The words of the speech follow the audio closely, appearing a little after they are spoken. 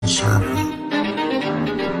conservative.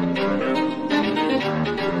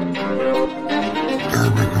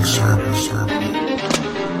 Urban conservative.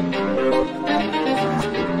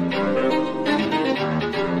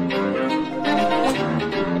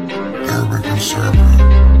 Urban conservative.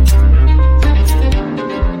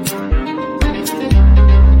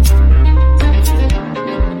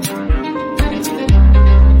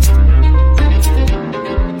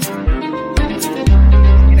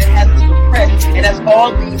 And that's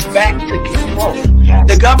all leads back to control.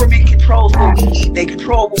 The government controls what we eat. They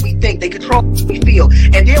control what we think. They control what we feel.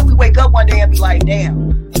 And then we wake up one day and be like,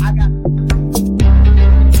 damn, I got...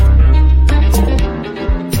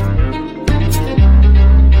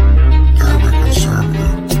 Urban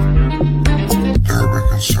conservative. Urban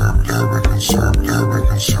conservative. Urban conservative. Urban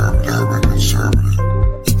conservative. Urban conservative.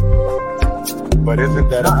 But isn't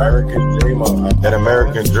that American dream? That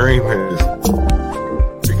American dream is...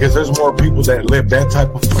 Because there's more people that live that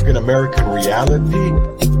type of fucking American reality.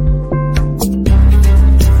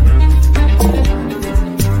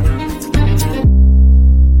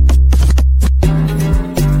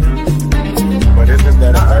 But isn't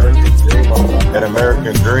that American dream? That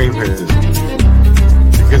American dream is.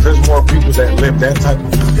 Because there's more people that live that type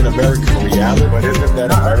of fucking American reality. But isn't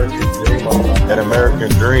that American dream? That American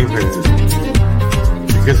dream is.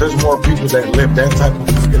 Because there's more people that live that type of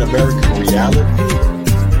fucking American reality.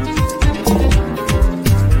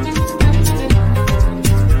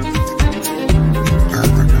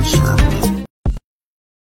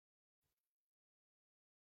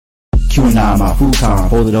 Q9, my futon,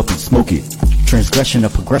 hold it up and smoke it. Transgression, a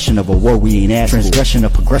progression of a war we ain't asked for. Transgression, a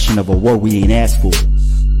progression of a war we ain't asked for.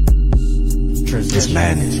 It's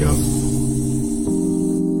madness, yo.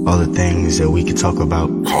 All the things that we could talk about.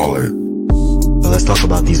 Call it. But let's talk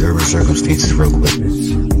about these urban circumstances real quick.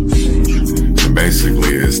 And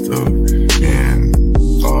basically it's the,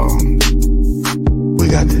 we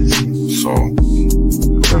got this. So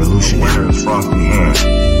revolutionary. Frosty hand.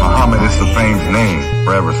 Muhammad is the fame's name,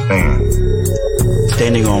 forever stand.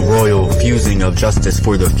 Standing on royal fusing of justice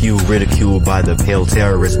for the few, ridiculed by the pale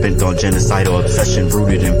terrorists bent on genocidal obsession,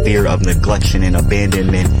 rooted in fear of neglection and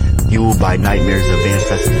abandonment, fueled by nightmares of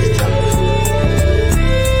ancestors' justice.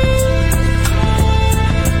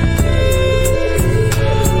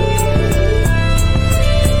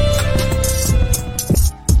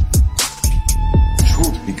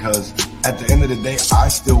 Because at the end of the day, I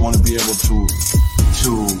still want to be able to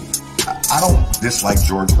I don't dislike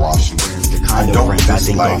George Washington. The kind of friends I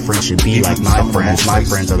think our friends should be like my friends. My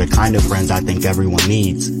friends are the kind of friends I think everyone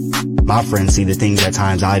needs. My friends see the things at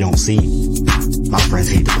times I don't see. My friends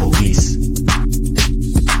hate the police.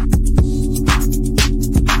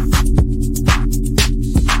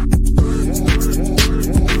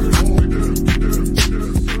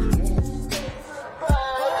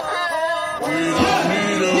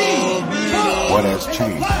 What has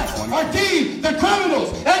changed? Are deemed the criminals,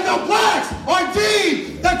 and the blacks are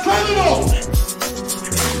deemed the criminals.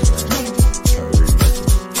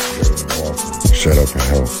 shut up and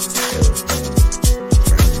help.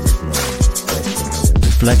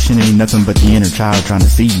 Reflection ain't nothing but the inner child trying to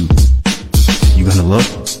see you. You gonna look?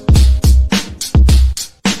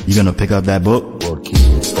 You gonna pick up that book? Lord, keep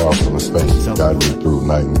me far from the faith. Guide me through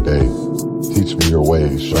night and day. Teach me your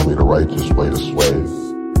ways. Show me the righteous way to sway.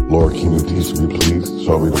 Lord, can you teach me, please?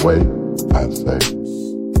 Show me the way, I'd say.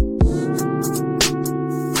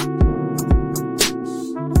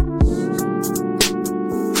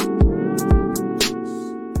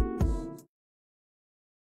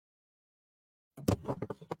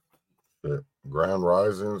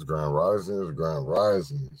 Grand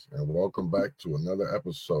risings, and welcome back to another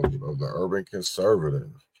episode of the Urban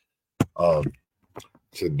Conservative.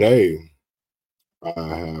 Today,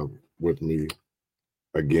 I have with me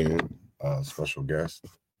again a special guest,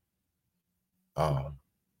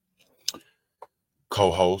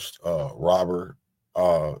 co-host Robert,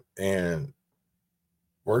 and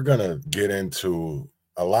we're gonna get into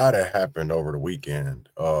a lot that happened over the weekend,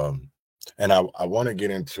 and I want to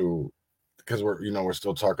get into, because we're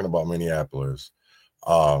still talking about Minneapolis.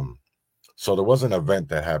 So there was an event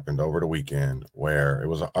that happened over the weekend where it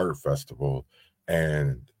was an art festival,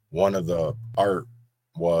 and one of the art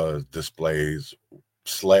was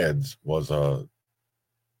sleds was a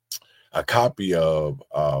copy of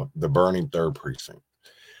the burning third precinct.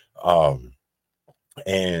 And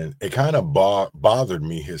it kind of bothered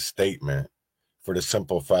me, his statement, for the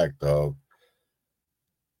simple fact of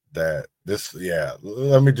that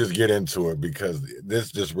let me just get into it, because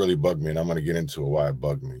this just really bugged me, and I'm going to get into why it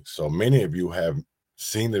bugged me. So many of you have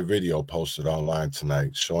seen the video posted online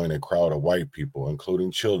tonight showing a crowd of white people,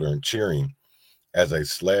 including children, cheering as a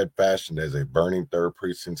sled fashioned as a burning 3rd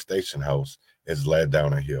Precinct station house is led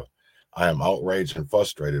down a hill. I am outraged and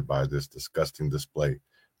frustrated by this disgusting display,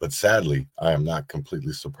 but sadly, I am not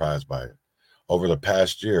completely surprised by it. Over the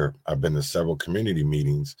past year, I've been to several community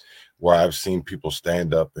meetings where I've seen people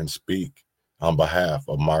stand up and speak on behalf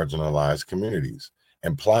of marginalized communities,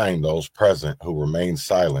 implying those present who remain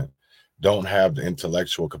silent don't have the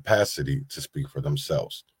intellectual capacity to speak for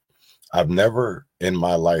themselves. I've never in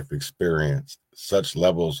my life experienced such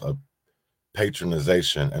levels of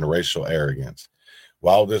patronization and racial arrogance.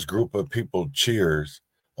 While this group of people cheers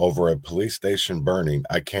over a police station burning,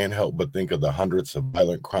 I can't help but think of the hundreds of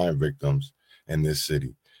violent crime victims in this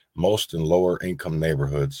city, most in lower income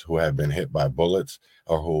neighborhoods who have been hit by bullets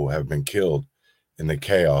or who have been killed in the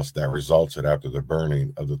chaos that resulted after the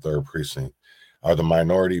burning of the 3rd Precinct, are the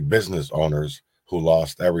minority business owners who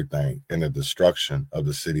lost everything in the destruction of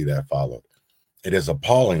the city that followed. It is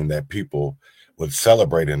appalling that people would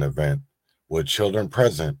celebrate an event with children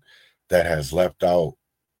present that has left our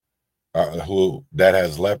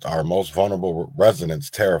most vulnerable residents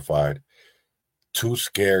terrified, too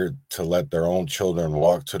scared to let their own children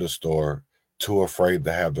walk to the store, too afraid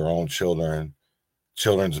to have their own children's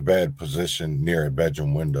bed positioned near a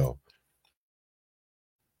bedroom window.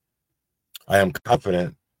 I am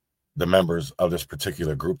confident the members of this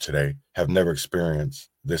particular group today have never experienced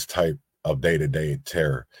this type of day-to-day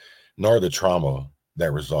terror, nor the trauma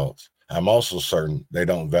that results. I'm also certain they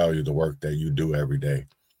don't value the work that you do every day,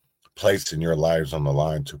 placing your lives on the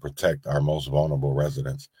line to protect our most vulnerable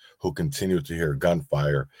residents who continue to hear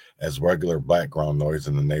gunfire as regular background noise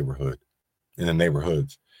in the neighborhoods.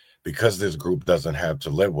 Because this group doesn't have to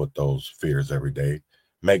live with those fears every day,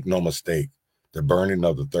 make no mistake, the burning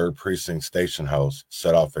of the 3rd Precinct station house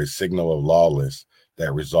set off a signal of lawlessness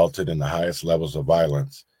that resulted in the highest levels of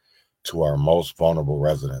violence to our most vulnerable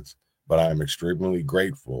residents. But I am extremely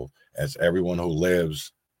grateful, as everyone who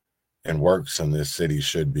lives and works in this city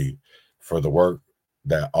should be, for the work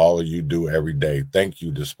that all of you do every day. Thank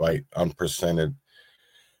you. Despite unprecedented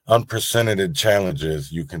challenges,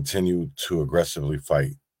 you continue to aggressively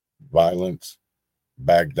fight violence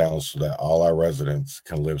back down so that all our residents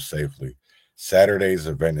can live safely. Saturday's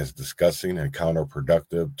event is disgusting and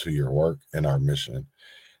counterproductive to your work and our mission.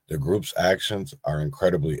 The group's actions are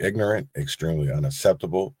incredibly ignorant, extremely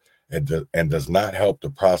unacceptable, and does not help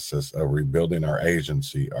the process of rebuilding our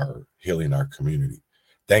agency or healing our community.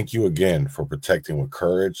 Thank you again for protecting with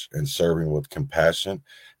courage and serving with compassion.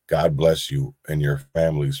 God bless you and your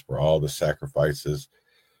families for all the sacrifices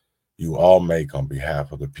you all make on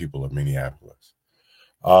behalf of the people of Minneapolis.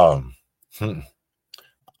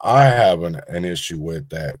 I have an issue with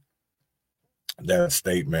that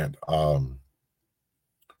statement for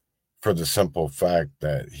the simple fact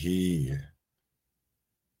that he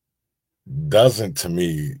doesn't, to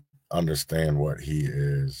me, understand what he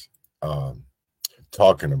is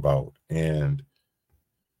talking about. And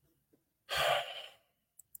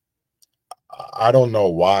I don't know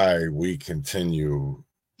why we continue.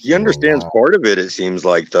 He understands part of it, it seems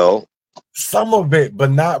like, though. Some of it,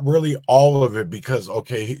 but not really all of it, because,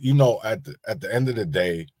 okay, you know, at the end of the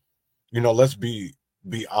day, you know, let's be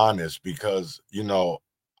honest, because, you know,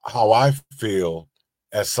 how I feel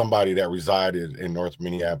as somebody that resided in North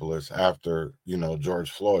Minneapolis after, you know,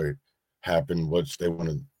 George Floyd happened, which they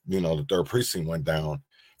wanted, you know, the 3rd Precinct went down,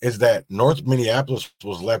 is that North Minneapolis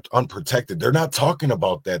was left unprotected. They're not talking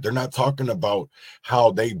about that. They're not talking about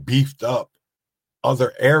how they beefed up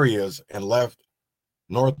other areas and left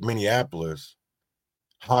North Minneapolis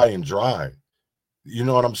high and dry. You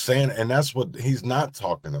know what I'm saying? And that's what he's not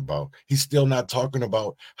talking about. He's still not talking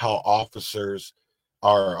about how officers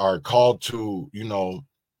are called to, you know,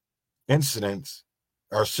 incidents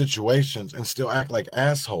or situations and still act like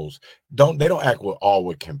assholes. They don't act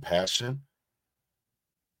with compassion.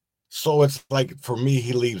 So it's like, for me,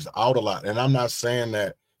 he leaves out a lot. And I'm not saying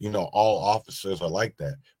that, you know, all officers are like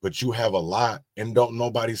that, but you have a lot and don't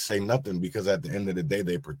nobody say nothing, because at the end of the day,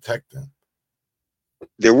 they protect them.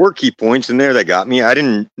 There were key points in there that got me. I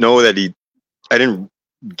didn't know that I didn't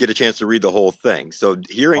get a chance to read the whole thing. So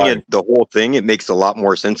hearing it, the whole thing, it makes a lot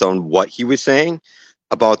more sense on what he was saying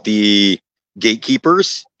about the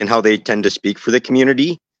gatekeepers and how they tend to speak for the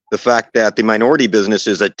community. The fact that the minority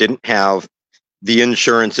businesses that didn't have the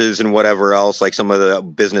insurances and whatever else, like some of the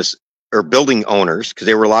business or building owners, because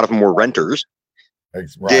a lot of them were renters,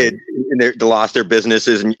 did, and they lost their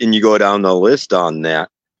businesses, and you go down the list on that.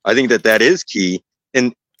 I think that is key.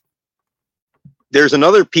 And there's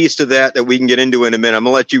another piece to that we can get into in a minute. I'm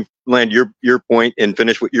gonna let you land your point and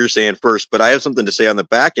finish what you're saying first, but I have something to say on the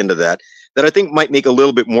back end of that. that I think might make a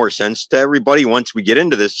little bit more sense to everybody once we get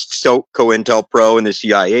into this COINTELPRO and the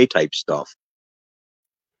CIA type stuff.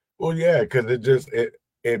 Well, yeah, because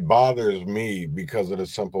it bothers me because of the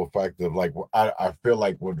simple fact of like I feel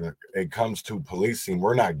like when it comes to policing,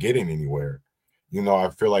 we're not getting anywhere. You know, I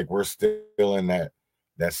feel like we're still in that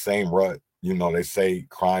same rut. You know, they say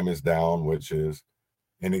crime is down, which is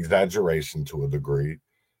an exaggeration to a degree.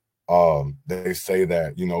 They say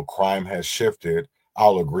that, you know, crime has shifted.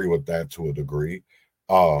 I'll agree with that to a degree.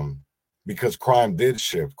 Because crime did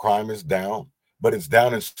shift. Crime is down, but it's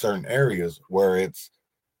down in certain areas where it's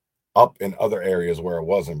up in other areas where it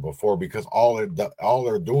wasn't before, because all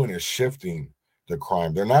they're doing is shifting the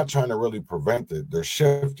crime. They're not trying to really prevent it. They're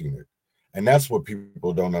shifting it. And that's what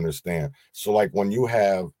people don't understand. So like when you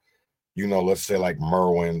have, you know, let's say like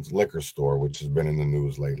Merwin's liquor store, which has been in the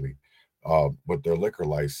news lately, with their liquor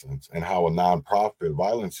license, and how a nonprofit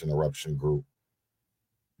violence interruption group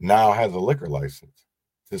now has a liquor license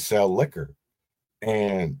to sell liquor.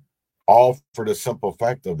 And all for the simple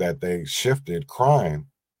fact of that they shifted crime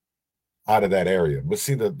out of that area. But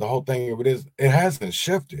see, the whole thing of it is it hasn't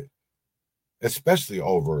shifted, especially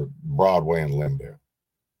over Broadway and Lindale.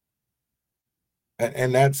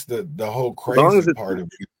 And that's the whole crazy part of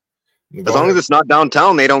it. As long as it's not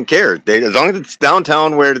downtown, they don't care. As long as it's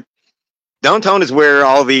downtown, where downtown is where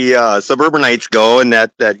all the suburbanites go, and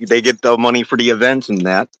that they get the money for the events, and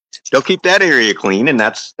that they'll keep that area clean, and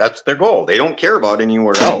that's their goal. They don't care about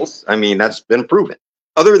anywhere else. I mean, that's been proven.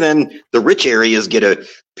 Other than the rich areas get to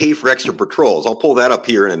pay for extra patrols. I'll pull that up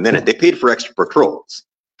here in a minute. They paid for extra patrols.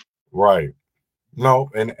 Right. No,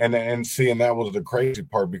 and see, and that was the crazy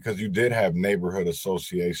part, because you did have neighborhood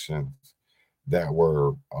associations that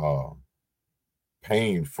were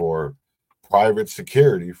paying for private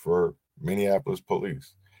security for Minneapolis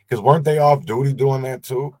police. Because weren't they off duty doing that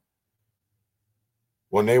too?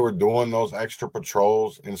 When they were doing those extra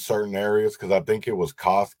patrols in certain areas, because I think it was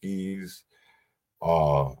Koski's,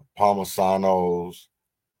 Palmisano's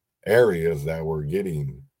areas that were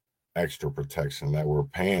getting extra protection, that were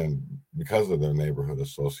paying because of their neighborhood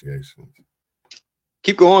associations.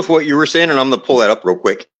 Keep going with what you were saying, and I'm going to pull that up real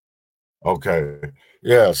quick. Okay.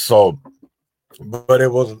 Yeah. So, but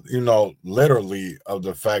it was, you know, literally of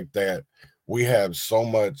the fact that we have so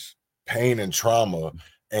much pain and trauma.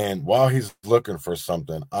 And while he's looking for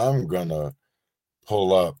something, I'm going to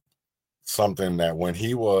pull up something that when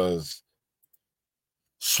he was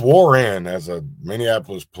swore in as a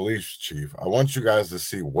Minneapolis police chief, I want you guys to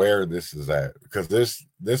see where this is at, because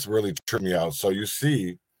this really tripped me out. So you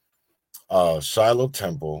see Shiloh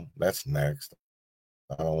Temple, that's next.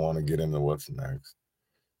 I don't want to get into what's next.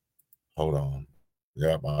 Hold on.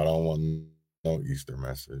 Yep, I don't want no Easter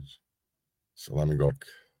message. So let me go.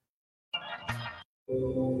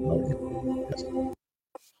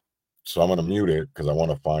 So I'm going to mute it because I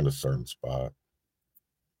want to find a certain spot.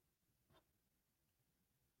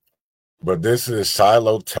 But this is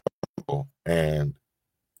Shiloh Temple, and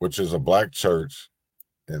which is a black church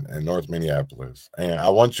in North Minneapolis. And I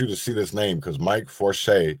want you to see this name, because Mike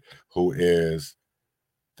Forche, who is,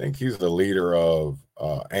 I think he's the leader of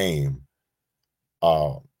AIM.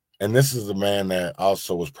 And this is the man that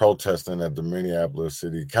also was protesting at the Minneapolis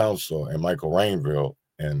City Council, and Michael Rainville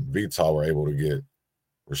and Vital were able to get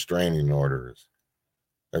restraining orders.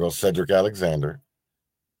 There goes Cedric Alexander,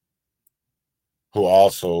 who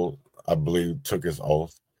also, I believe, took his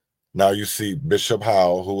oath. Now you see Bishop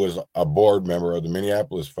Howell, who is a board member of the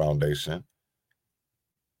Minneapolis Foundation,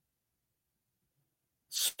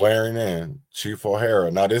 swearing in Chief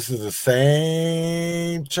O'Hara. Now this is the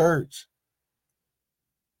same church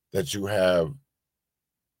that you have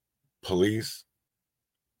police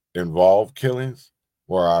involved killings,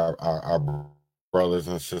 where our brothers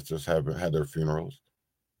and sisters have had their funerals.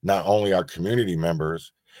 Not only our community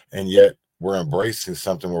members, and yet we're embracing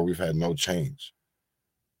something where we've had no change.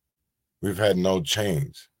 We've had no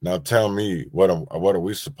change. Now tell me, what are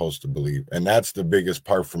we supposed to believe? And that's the biggest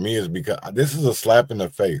part for me, is because this is a slap in the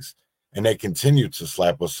face, and they continue to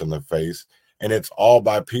slap us in the face, and it's all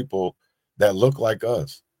by people that look like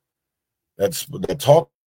us, that talk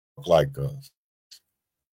like us.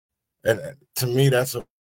 And to me, that's a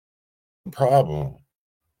problem.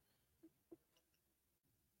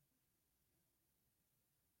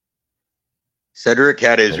 Cedric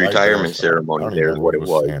had his retirement ceremony there, is what it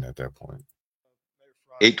was. At that point,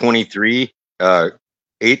 8/23,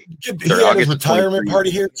 he had his retirement party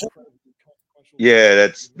here too. Yeah,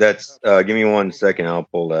 that's. Give me 1 second, I'll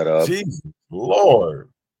pull that up. Jesus Lord,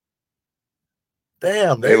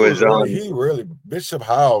 damn! It was really Bishop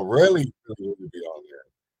Howell really be on there.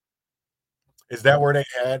 Is that where they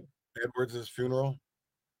had Edwards' funeral?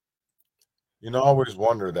 I always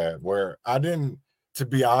wonder that, where I didn't, to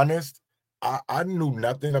be honest, I knew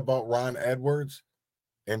nothing about Ron Edwards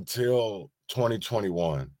until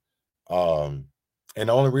 2021. And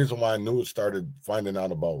the only reason why I knew started finding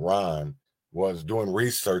out about Ron was doing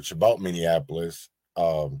research about Minneapolis.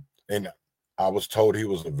 And I was told he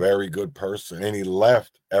was a very good person, and he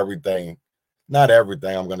left everything, not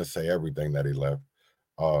everything, I'm going to say everything that he left.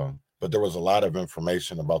 But there was a lot of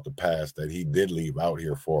information about the past that he did leave out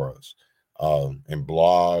here for us, in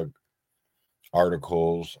blog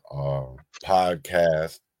articles,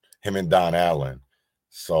 podcasts, him and Don Allen.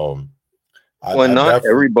 So not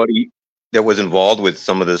everybody that was involved with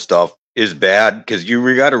some of this stuff is bad, because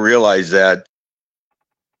you got to realize that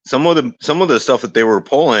some of the stuff that they were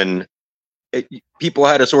pulling, people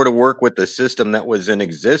had to sort of work with the system that was in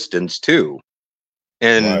existence too.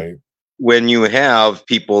 And when you have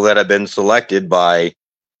people that have been selected by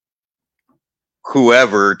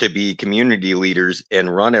whoever to be community leaders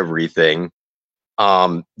and run everything,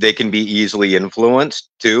 they can be easily influenced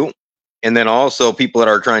too. And then also people that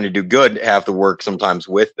are trying to do good have to work sometimes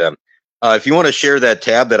with them. If you want to share that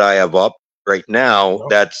tab that I have up right now,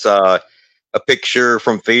 that's a picture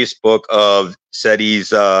from Facebook of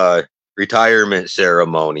SETI's retirement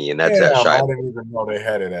ceremony, and that's at Shiloh. I didn't even know they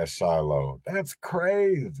had it at Shiloh. That's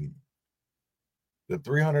crazy. The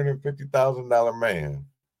 $350,000 man.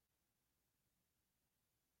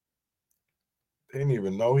 They didn't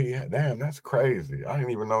even know he had. Damn, that's crazy. I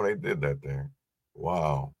didn't even know they did that there.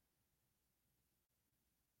 Wow.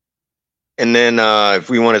 And then if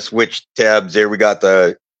we want to switch tabs there, we got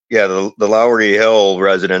the Lowry Hill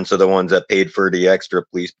residents are the ones that paid for the extra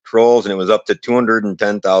police patrols, and it was up to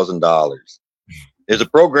 $210,000. There's a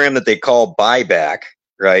program that they call buyback,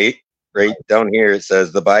 right? Right down here it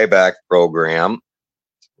says the buyback program.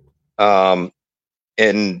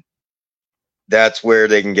 And that's where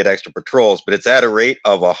they can get extra patrols, but it's at a rate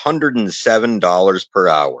of $107 per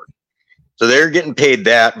hour. So they're getting paid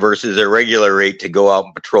that versus their regular rate to go out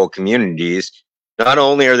and patrol communities. Not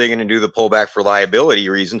only are they going to do the pullback for liability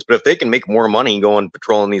reasons, but if they can make more money going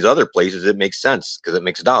patrolling these other places, it makes sense because it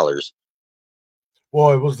makes dollars.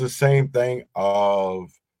 Well, it was the same thing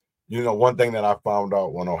of, one thing that I found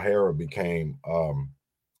out when O'Hara became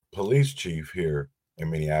police chief here in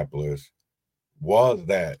Minneapolis was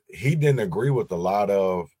that he didn't agree with a lot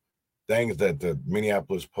of things that the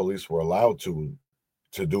Minneapolis police were allowed to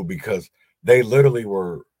do, because they literally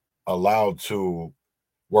were allowed to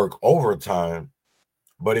work overtime,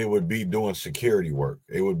 but it would be doing security work.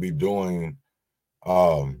 It would be doing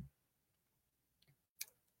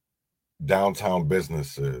downtown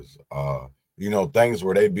businesses, things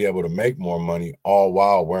where they'd be able to make more money all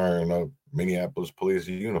while wearing a Minneapolis police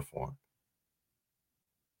uniform.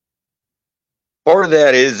 Part of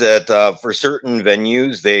that is that for certain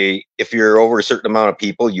venues, if you're over a certain amount of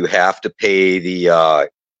people, you have to pay the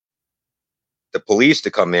police to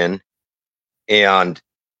come in, and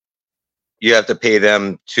you have to pay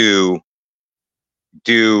them to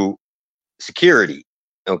do security.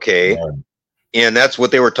 Okay. Yeah. And that's what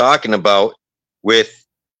they were talking about with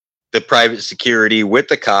the private security, with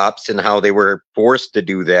the cops, and how they were forced to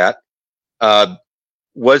do that.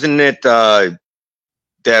 Wasn't it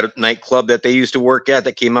that nightclub that they used to work at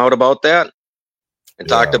that came out about that and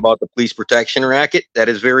talked about the police protection racket? That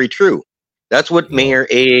is very true. That's what Mayor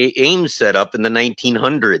A.A. Ames set up in the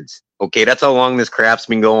 1900s. Okay, that's how long this crap's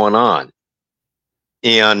been going on.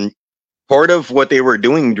 And part of what they were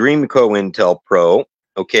doing, Dreamco Intel Pro,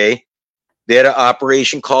 okay, they had an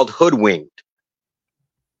operation called Hoodwinked.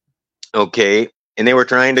 Okay, and they were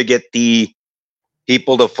trying to get the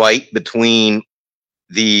people to fight between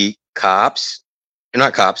the cops,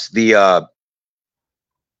 not cops, the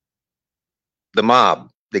mob,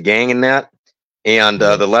 the gang and that, and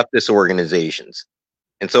the leftist organizations.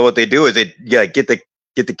 And so what they do is they get the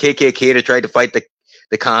KKK to try to fight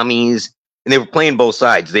the commies, and they were playing both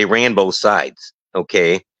sides. They ran both sides,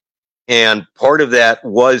 okay? And part of that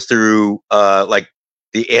was through like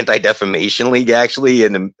the Anti-Defamation League, actually,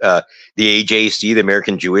 and the AJC, the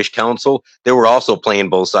American Jewish Council. They were also playing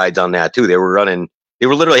both sides on that too. They were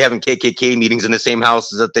literally having KKK meetings in the same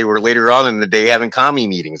houses that they were later on in the day having commie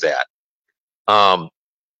meetings at. And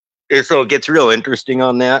so it gets real interesting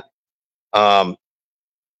on that.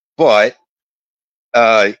 But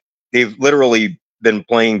they've literally been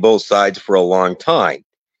playing both sides for a long time.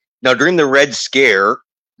 Now, during the Red Scare,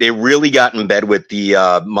 they really got in bed with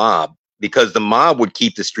the mob, because the mob would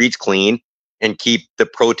keep the streets clean and keep the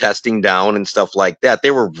protesting down and stuff like that.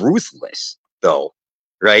 They were ruthless, though,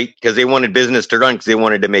 right? Because they wanted business to run, because they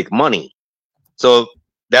wanted to make money. So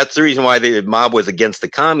that's the reason why the mob was against the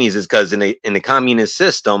commies, is because in the communist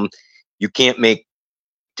system, you can't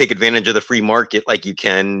take advantage of the free market like you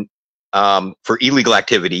can for illegal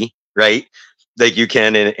activity, right? Like you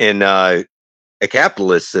can in a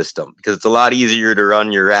capitalist system, because it's a lot easier to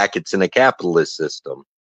run your rackets in a capitalist system.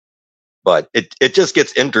 But it just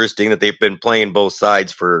gets interesting that they've been playing both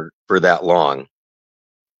sides for that long.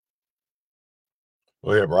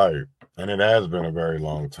 Well, yeah, right. And it has been a very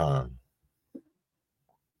long time.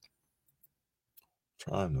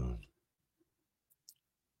 I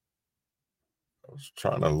was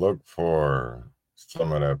trying to look for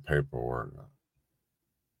some of that paperwork,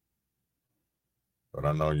 but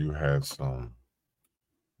I know you had some.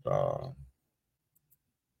 I'm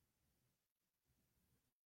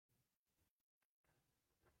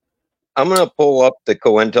going to pull up the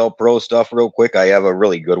COINTELPRO stuff real quick. I have a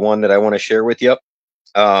really good one that I want to share with you.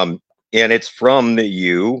 And it's from the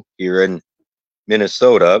U here in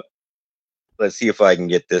Minnesota. Let's see if I can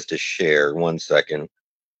get this to share. 1 second.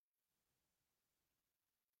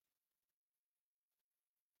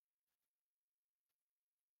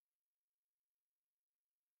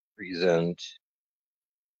 Present.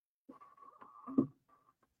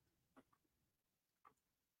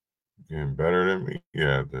 Getting better than me.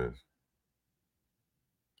 Yeah, this.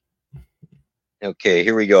 Okay,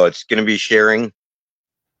 here we go. It's going to be sharing.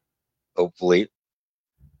 Hopefully.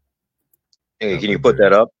 Hey, can you put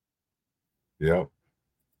that up? Yep.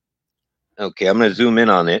 Okay, I'm going to zoom in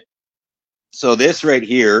on it. So this right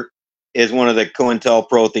here is one of the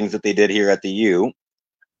COINTELPRO things that they did here at the U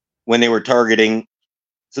when they were targeting.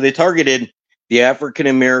 So they targeted the African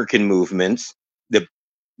American movements, the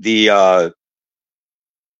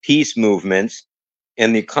peace movements,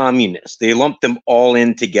 and the communists. They lumped them all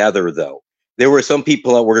in together, though. There were some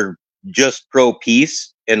people that were just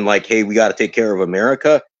pro-peace and like, hey, we got to take care of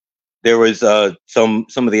America. There was some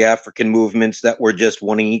of the African movements that were just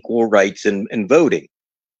wanting equal rights and voting.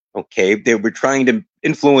 Okay, they were trying to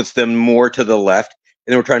influence them more to the left,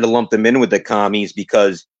 and they were trying to lump them in with the commies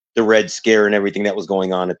because the Red Scare and everything that was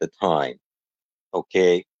going on at the time.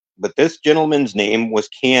 Okay, but this gentleman's name was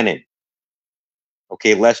Cannon.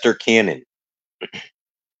 Okay, Lester Cannon.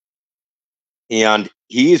 And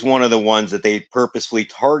he's one of the ones that they purposefully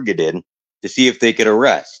targeted to see if they could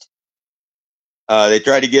arrest. They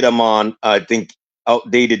tried to get him on, I think,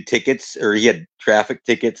 outdated tickets, or he had traffic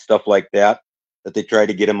tickets, stuff like that they tried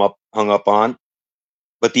to get him hung up on.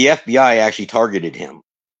 But the FBI actually targeted him.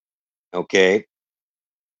 Okay.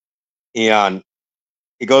 And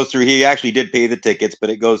it goes through, he actually did pay the tickets, but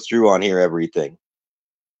it goes through on here, everything.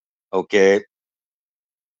 Okay.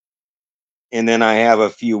 And then I have a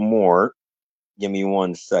few more. Give me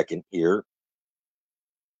 1 second here.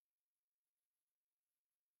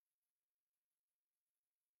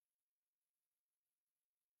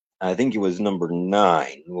 I think it was number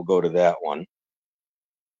 9. We'll go to that one.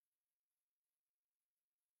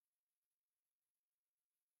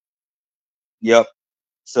 Yep.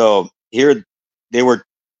 So here they were,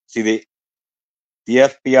 see, the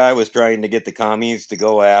FBI was trying to get the commies to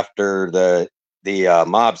go after the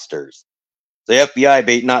mobsters. The FBI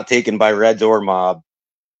bait not taken by Reds or mob.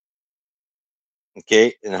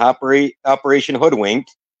 Okay, and Operation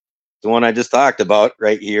Hoodwinked, the one I just talked about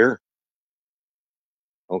right here.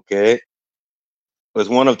 Okay, was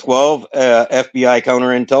one of 12 FBI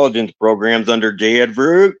counterintelligence programs under J.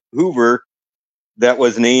 Edgar Hoover that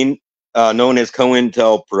was known as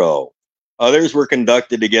COINTELPRO. Others were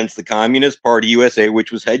conducted against the Communist Party USA,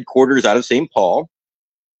 which was headquarters out of St. Paul.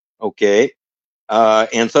 Okay.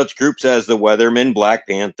 And such groups as the Weathermen, Black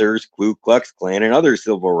Panthers, Ku Klux Klan, and other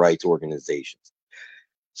civil rights organizations.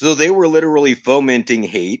 So they were literally fomenting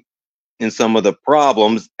hate in some of the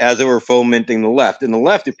problems as they were fomenting the left. And the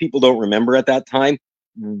left, if people don't remember at that time,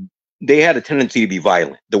 they had a tendency to be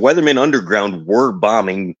violent. The Weathermen Underground were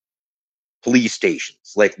bombing police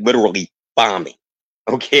stations, like literally bombing.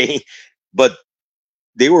 Okay. But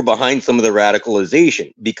they were behind some of the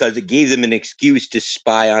radicalization because it gave them an excuse to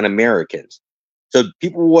spy on Americans. So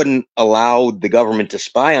people wouldn't allow the government to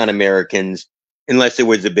spy on Americans unless there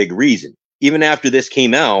was a big reason. Even after this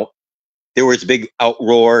came out, there was a big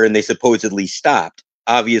outroar and they supposedly stopped.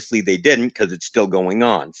 Obviously, they didn't because it's still going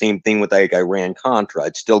on. Same thing with like Iran-Contra.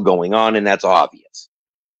 It's still going on, and that's obvious.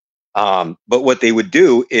 But what they would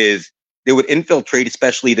do is they would infiltrate,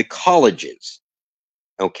 especially the colleges.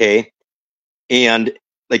 Okay? And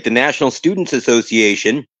like the National Students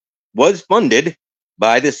Association was funded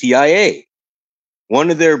by the CIA. One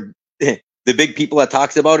of the big people that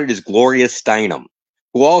talks about it is Gloria Steinem,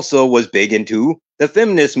 who also was big into the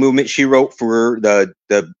feminist movement. She wrote for the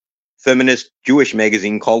feminist Jewish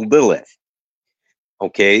magazine called Lilith.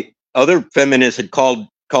 Okay. Other feminists had called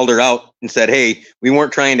called her out and said, hey, we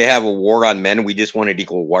weren't trying to have a war on men. We just wanted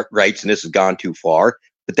equal rights, and this has gone too far.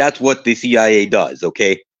 But that's what the CIA does,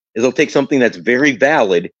 okay? Is they'll take something that's very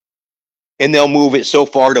valid and they'll move it so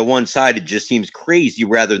far to one side it just seems crazy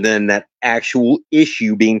rather than that actual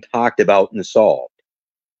issue being talked about and solved.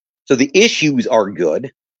 So the issues are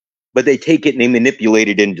good, but they take it and they manipulate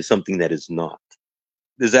it into something that is not.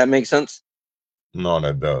 Does that make sense? No,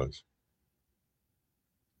 that does.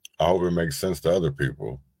 I hope it makes sense to other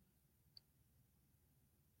people.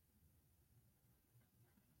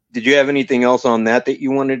 Did you have anything else on that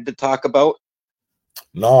you wanted to talk about?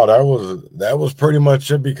 No, that was pretty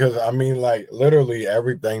much it, because I mean, like, literally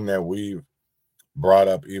everything that we've brought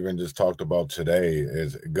up, even just talked about today,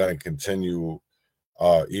 is going to continue,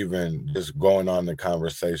 even just going on the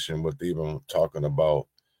conversation with even talking about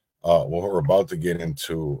what we're about to get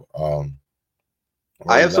into.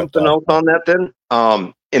 I have something else on that then,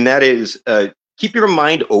 and that is keep your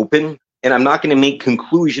mind open, and I'm not going to make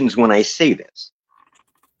conclusions when I say this,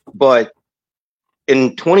 but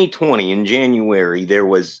in 2020, in January, there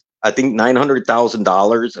was, I think,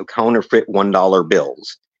 $900,000 of counterfeit $1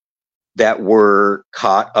 bills that were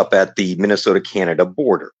caught up at the Minnesota-Canada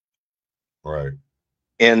border. Right.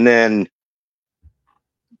 And then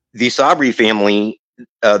the Sabri family,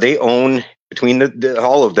 they own, between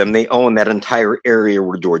all of them, they own that entire area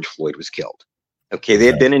where George Floyd was killed. Okay, they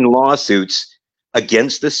had been in lawsuits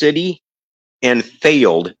against the city and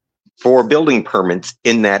failed for building permits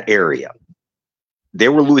in that area. They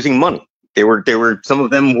were losing money. They were some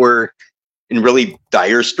of them were in really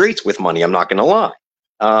dire straits with money, I'm not going to lie,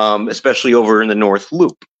 especially over in the North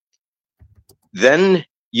Loop. Then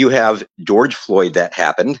you have George Floyd that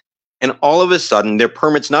happened, and all of a sudden their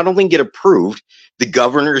permits not only get approved, the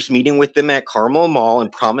governor's meeting with them at Carmel Mall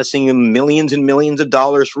and promising them millions and millions of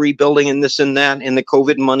dollars for rebuilding and this and that and the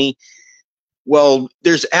COVID money. Well,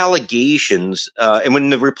 there's allegations, and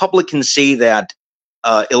when the Republicans say that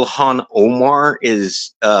Ilhan Omar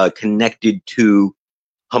is connected to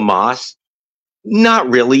Hamas, not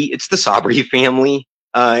really. It's the Sabri family,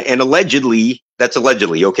 and allegedly, that's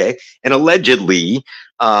allegedly, okay, and allegedly,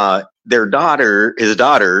 his daughter,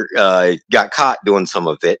 got caught doing some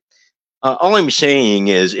of it. All I'm saying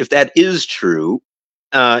is, if that is true,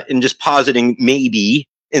 and just positing maybe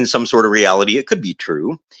in some sort of reality, it could be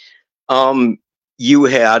true. You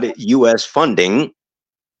had U.S. funding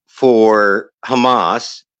for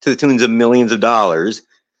Hamas to the tunes of millions of dollars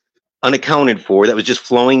unaccounted for that was just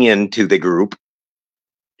flowing into the group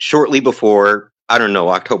shortly before, I don't know,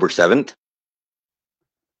 October 7th.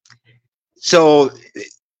 So,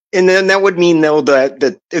 and then that would mean, though,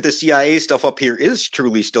 that if the CIA stuff up here is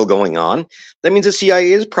truly still going on, that means the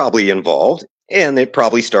CIA is probably involved, and it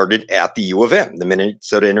probably started at the U of M, the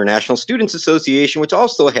Minnesota International Students Association, which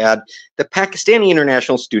also had the Pakistani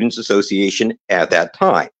International Students Association at that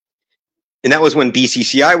time. And that was when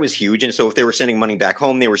BCCI was huge. And so if they were sending money back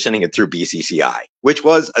home, they were sending it through BCCI, which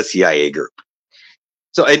was a CIA group.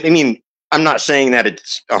 So, I mean, I'm not saying that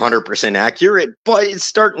it's 100% accurate, but it's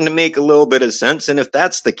starting to make a little bit of sense. And if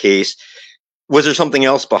that's the case, was there something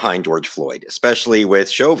else behind George Floyd, especially with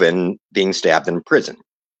Chauvin being stabbed in prison?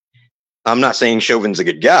 I'm not saying Chauvin's a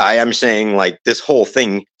good guy. I'm saying, like, this whole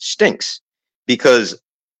thing stinks because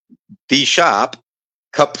the shop,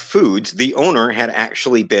 Cup Foods, the owner, had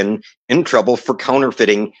actually been in trouble for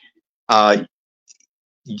counterfeiting NFL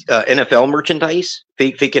merchandise,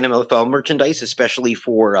 fake NFL merchandise, especially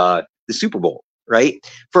for the Super Bowl, right?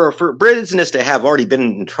 For a business to have already been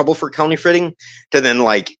in trouble for counterfeiting, to then,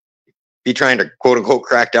 like, be trying to quote unquote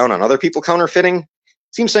crack down on other people counterfeiting,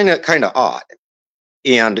 seems kind of odd.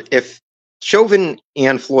 And if Chauvin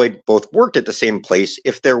and Floyd both worked at the same place,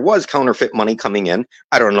 if there was counterfeit money coming in,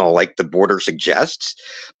 I don't know, like the border suggests,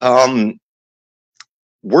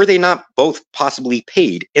 were they not both possibly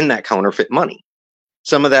paid in that counterfeit money?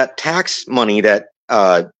 Some of that tax money that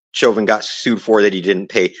Chauvin got sued for that he didn't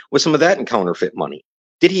pay, was some of that in counterfeit money?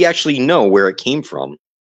 Did he actually know where it came from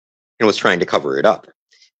and was trying to cover it up?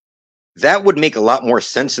 That would make a lot more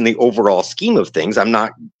sense in the overall scheme of things. I'm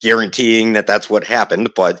not guaranteeing that that's what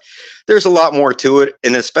happened, but there's a lot more to it.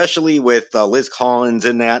 And especially with Liz Collins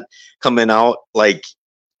and that coming out, like,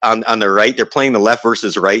 on the right, they're playing the left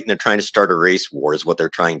versus right, and they're trying to start a race war is what they're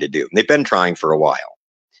trying to do. And they've been trying for a while.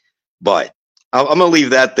 But I'm going to leave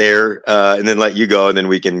that there and then let you go, and then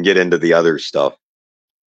we can get into the other stuff.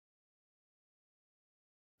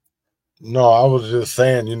 No, I was just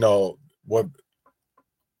saying, you know, what,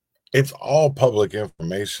 it's all public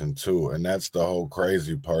information too, and that's the whole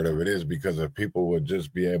crazy part of it, is because if people would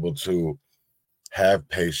just be able to have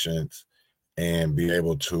patience and be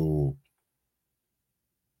able to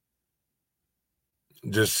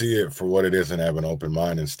just see it for what it is and have an open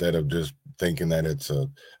mind instead of just thinking that it's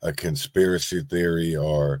a conspiracy theory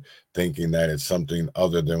or thinking that it's something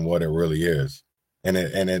other than what it really is. And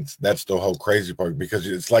that's the whole crazy part, because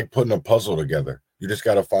it's like putting a puzzle together. You just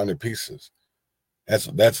got to find the pieces.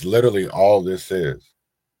 That's literally all this is.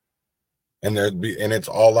 And it's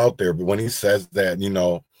all out there. But when he says that,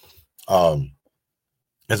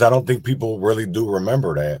 because I don't think people really do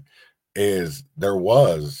remember that, is there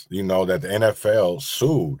was, that the NFL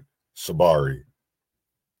sued Sabari.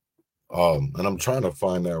 And I'm trying to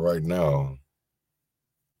find that right now.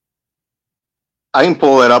 I can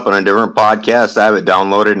pull it up on a different podcast. I have it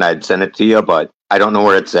downloaded and I'd send it to you, but I don't know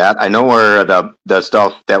where it's at. I know where the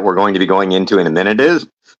stuff that we're going to be going into in a minute is,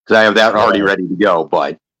 because I have that already ready to go.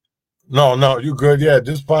 But no, you good? Yeah,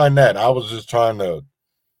 just find that. I was just trying to.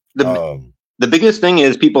 The biggest thing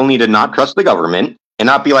is people need to not trust the government and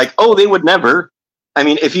not be like, oh, they would never. I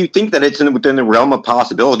mean, if you think that it's within the realm of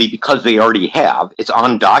possibility, because they already have, it's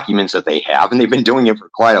on documents that they have, and they've been doing it for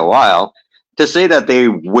quite a while. To say that they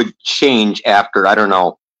would change after, I don't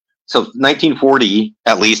know, so 1940,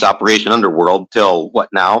 at least, Operation Underworld, till what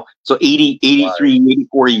now? So 83,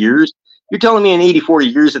 84 years. You're telling me in 84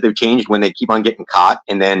 years that they've changed when they keep on getting caught,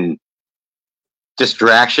 and then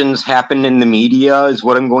distractions happen in the media is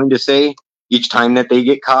what I'm going to say each time that they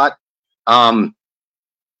get caught.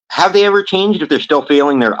 Have they ever changed if they're still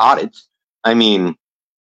failing their audits? I mean.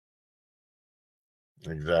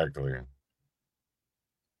 Exactly.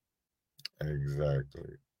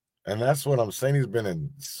 And that's what I'm saying. He's been in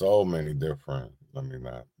so many different, let me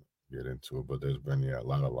not get into it, but there's been, a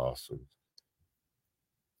lot of lawsuits.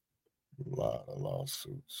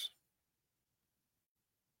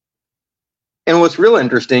 And what's real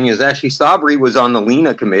interesting is actually Sabri was on the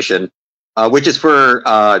Lena Commission, which is for,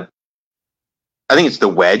 I think it's the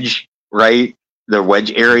wedge, right? The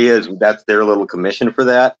wedge areas, that's their little commission for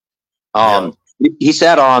that. He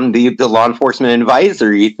sat on the law enforcement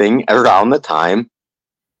advisory thing around the time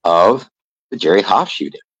of the Jerry Hoff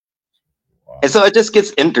shooting. Wow. And so it just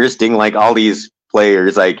gets interesting, like all these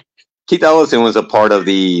players, like Keith Ellison was a part of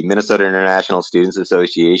the Minnesota International Students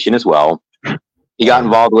Association as well. He got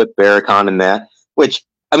involved with Farrakhan and that, which,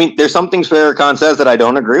 I mean, there's some things Farrakhan says that I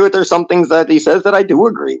don't agree with. There's some things that he says that I do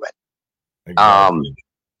agree with. Exactly.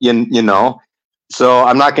 So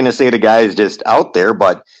I'm not going to say the guy is just out there,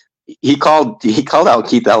 but he called out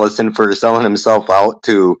Keith Ellison for selling himself out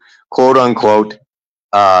to quote unquote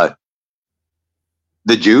the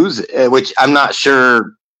Jews, which I'm not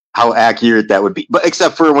sure how accurate that would be, but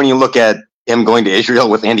except for when you look at him going to Israel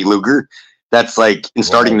with Andy Luger, that's like in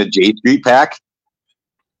starting the J Street PAC.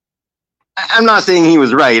 I'm not saying he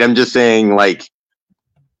was right. I'm just saying, like,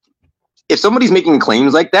 if somebody's making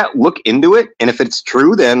claims like that, look into it, and if it's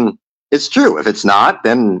true, then it's true. If it's not,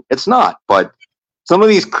 then it's not. But some of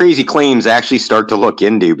these crazy claims actually start to look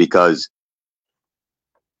into, because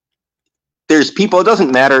there's people, it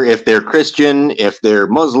doesn't matter if they're Christian, if they're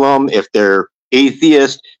Muslim, if they're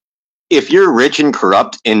atheist. If you're rich and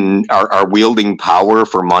corrupt and are wielding power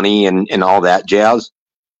for money and all that jazz,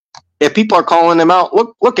 if people are calling them out,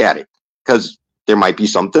 look at it, because there might be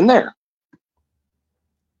something there.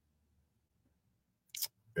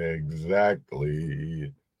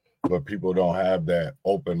 Exactly. But people don't have that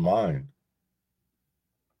open mind.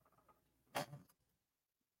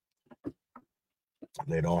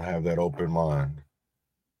 They don't have that open mind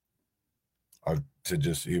to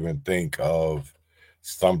just even think of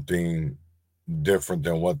something different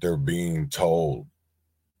than what they're being told.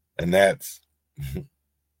 And that's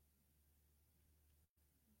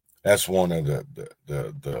one of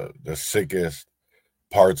the sickest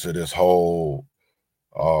parts of this whole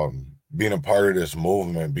being a part of this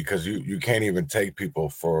movement, because you can't even take people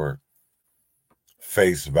for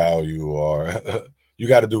face value, or you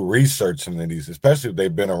got to do research into these, especially if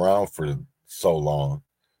they've been around for so long.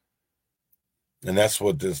 And that's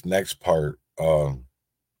what this next part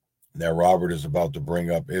that Robert is about to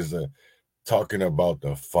bring up is talking about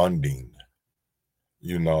the funding.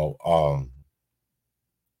 We're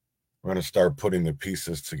going to start putting the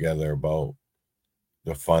pieces together about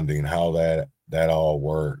the funding, how that all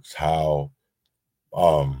works, how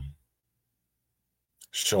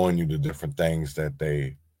showing you the different things that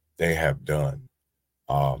they have done,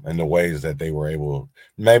 and the ways that they were able,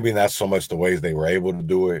 maybe not so much the ways they were able to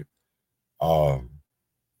do it,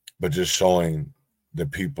 but just showing the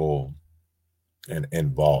people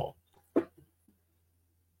involved.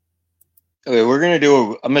 Okay, I'm going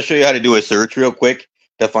to show you how to do a search real quick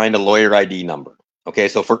to find a lawyer ID number. Okay,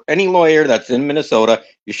 so for any lawyer that's in Minnesota,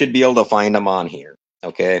 you should be able to find them on here.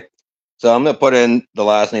 Okay, so I'm going to put in the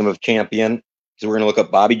last name of Champion. So we're going to look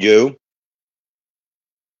up Bobby Joe.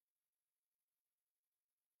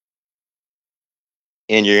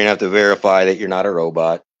 and you're gonna have to verify that you're not a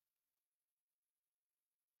robot.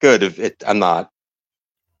 Good. I'm not.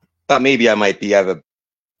 Thought maybe I might be. I have a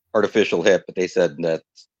artificial hip, but they said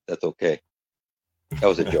that's okay. That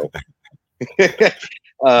was a joke.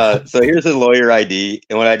 So here's his lawyer ID,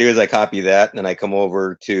 and what I do is I copy that, and then I come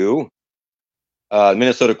over to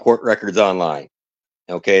Minnesota Court Records Online.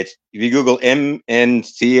 Okay, if you Google MCRO,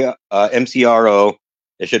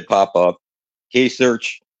 it should pop up. Case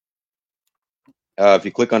search. If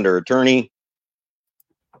you click under attorney,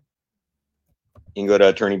 you can go to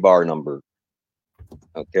attorney bar number.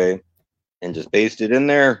 Okay, and just paste it in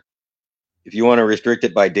there. If you want to restrict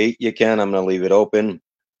it by date, you can. I'm going to leave it open.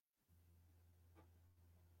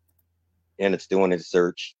 And it's doing its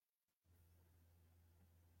search.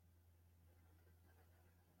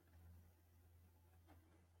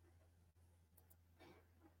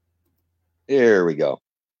 There we go.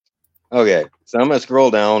 Okay, so I'm going to scroll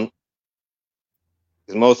down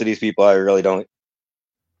because most of these people I really don't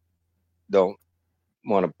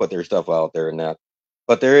want to put their stuff out there and that.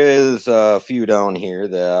 But there is a few down here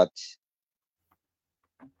that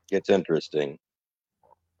gets interesting.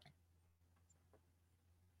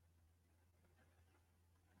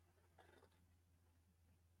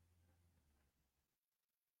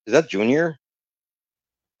 Is that Junior?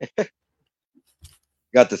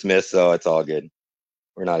 Got dismissed, so it's all good.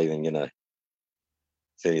 We're not even going to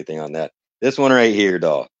say anything on that. This one right here,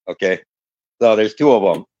 though. Okay. So there's two of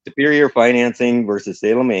them. Superior Financing versus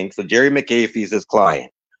Salem Inc. So Jerry McAfee's his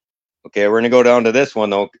client. Okay, we're going to go down to this one,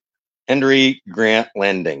 though. Henry Grant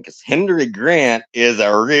Lending. Because Henry Grant is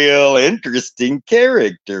a real interesting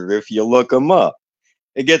character if you look him up.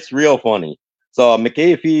 It gets real funny. So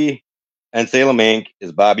McAfee and Salem Inc.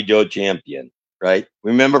 is Bobby Joe Champion, right?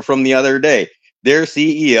 Remember from the other day, their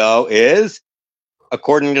CEO is,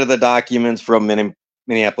 according to the documents from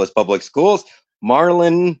Minneapolis Public Schools,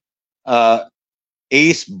 Marlon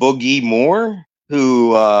Ace Boogie Moore,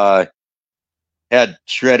 who had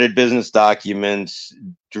shredded business documents,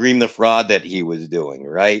 dreamed the fraud that he was doing,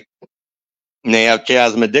 right? And they have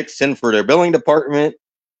Chasma Dixon for their billing department,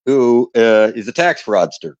 who is a tax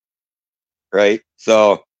fraudster, right?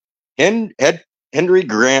 So Henry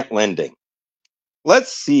Grant Lending.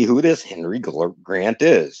 Let's see who this Henry Grant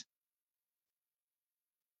is.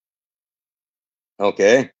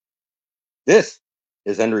 Okay. This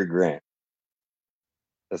is Henry Grant.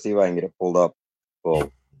 Let's see if I can get it pulled up.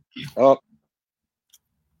 Pull up.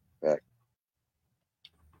 Back.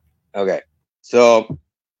 Okay. So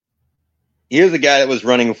here's the guy that was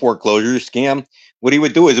running a foreclosure scam. What he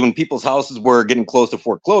would do is when people's houses were getting close to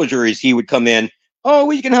foreclosure, is he would come in, oh,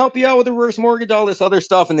 we can help you out with a reverse mortgage, all this other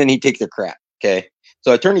stuff, and then he'd take their crap. Okay.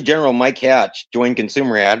 So Attorney General Mike Hatch joined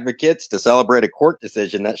consumer advocates to celebrate a court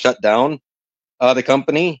decision that shut down the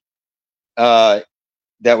company that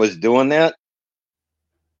was doing that.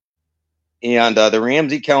 And the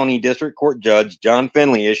Ramsey County District Court Judge, John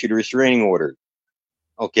Finley, issued a restraining order.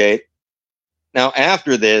 Okay. Now,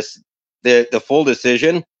 after this, the full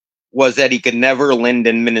decision was that he could never lend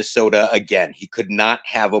in Minnesota again. He could not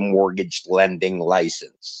have a mortgage lending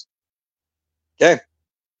license. Okay.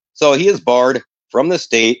 So he is barred from the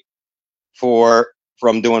state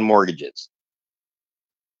from doing mortgages.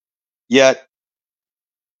 Yet,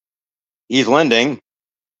 he's lending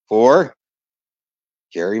for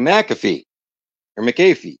Jerry McAfee. Or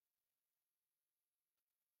McAfee.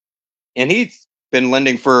 And he's been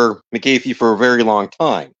lending for McAfee for a very long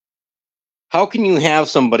time. How can you have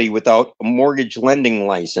somebody without a mortgage lending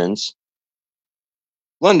license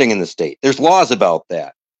lending in the state? There's laws about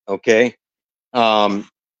that. Okay.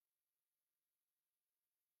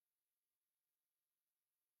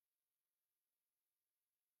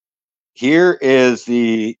 Here is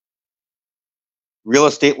the real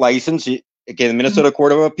estate license. Okay, the Minnesota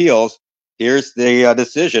Court of Appeals. Here's the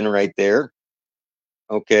decision right there.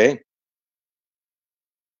 Okay.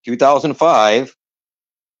 2005,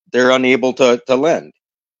 they're unable to lend.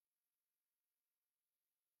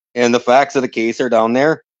 And the facts of the case are down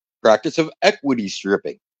there. Practice of equity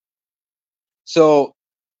stripping. So,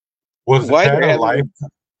 was that a lifetime?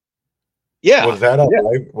 Yeah. Was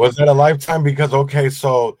that a lifetime? Because, okay,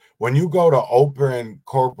 so when you go to Open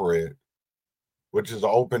Corporate, which is an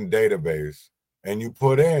open database, and you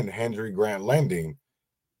put in Henry Grant Lending,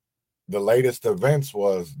 the latest events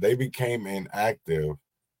was they became inactive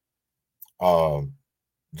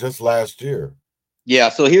just last year. Yeah,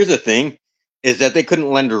 so here's the thing, is that they couldn't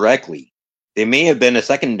lend directly. They may have been a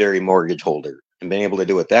secondary mortgage holder and been able to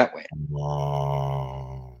do it that way.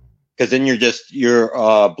 Because then you're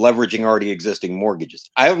leveraging already existing mortgages.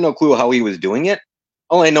 I have no clue how he was doing it.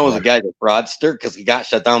 All I know is the guy's a fraudster because he got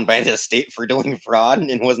shut down by the state for doing fraud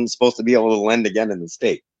and wasn't supposed to be able to lend again in the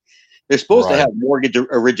state. They're supposed to have mortgage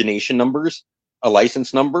origination numbers, a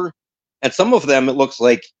license number, and some of them, it looks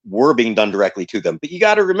like, were being done directly to them. But you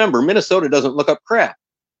got to remember, Minnesota doesn't look up crap,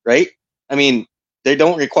 right? I mean, they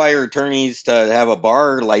don't require attorneys to have a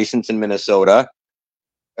bar license in Minnesota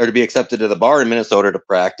or to be accepted to the bar in Minnesota to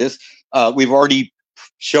practice. We've already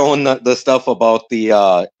shown the stuff about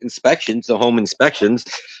the inspections, the home inspections.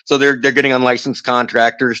 So they're getting unlicensed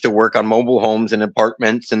contractors to work on mobile homes and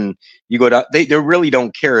apartments, and you go down. They really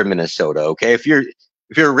don't care in Minnesota. Okay, if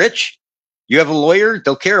you're rich, you have a lawyer,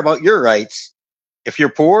 they'll care about your rights. If you're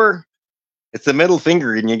poor, it's the middle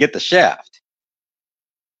finger and you get the shaft.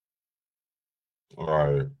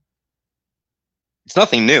 Right. It's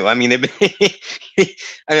nothing new. I mean,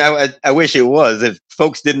 I wish it was. If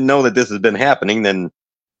folks didn't know that this has been happening, then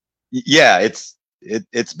yeah, it's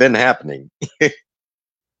been happening.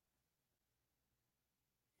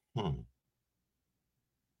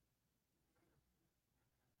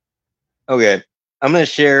 Okay, I'm gonna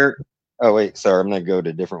share. Oh wait, sorry, I'm gonna go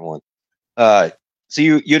to a different one. So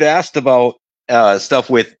you'd asked about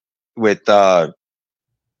stuff with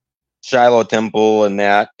Shiloh Temple and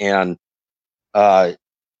that, and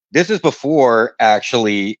this is before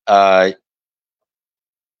actually O'Hare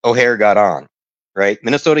got on, right?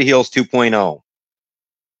 Minnesota Heals 2.0.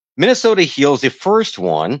 Minnesota Heals, the first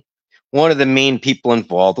one of the main people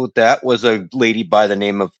involved with that was a lady by the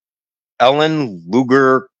name of Ellen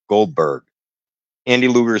Luger Goldberg, Andy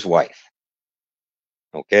Luger's wife.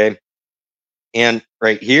 Okay. And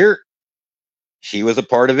right here, she was a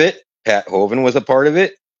part of it. Pat Hoven was a part of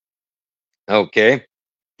it. Okay.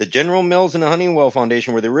 The General Mills and the Honeywell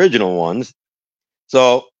Foundation were the original ones.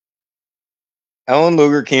 So Ellen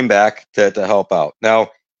Luger came back to help out.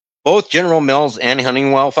 Now, both General Mills and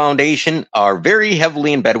Honeywell Foundation are very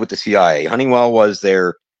heavily embedded with the CIA. Honeywell was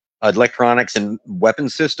their electronics and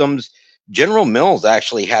weapons systems. General Mills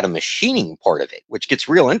actually had a machining part of it, which gets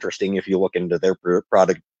real interesting if you look into their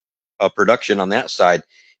product production on that side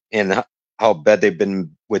and how bad they've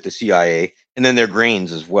been with the CIA, and then their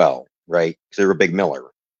grains as well, right? Because they're a big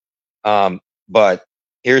miller. But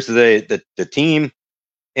here's the team,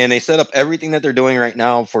 and they set up everything that they're doing right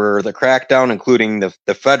now for the crackdown, including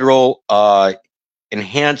the federal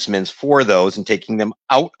enhancements for those and taking them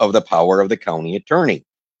out of the power of the county attorney.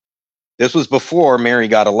 This was before Mary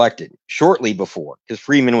got elected, shortly before, because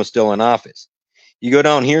Freeman was still in office. You go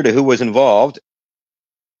down here to who was involved,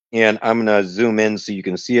 and I'm going to zoom in so you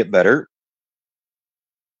can see it better.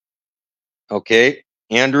 Okay,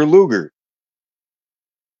 Andrew Luger.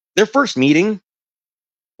 Their first meeting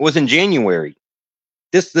was in January.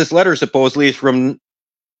 This letter supposedly is from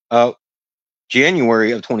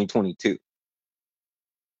January of 2022.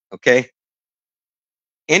 Okay.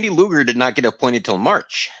 Andy Luger did not get appointed till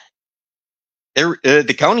March.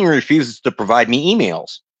 The county refuses to provide me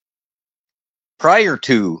emails prior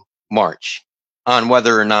to March on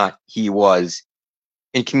whether or not he was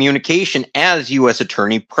in communication as U.S.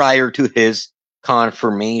 attorney prior to his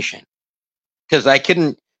confirmation. Because I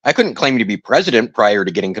couldn't claim to be president prior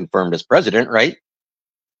to getting confirmed as president, right?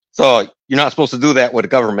 So you're not supposed to do that with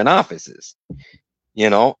government offices, you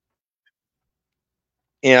know?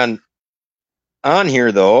 And on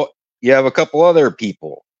here, though, you have a couple other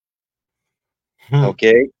people.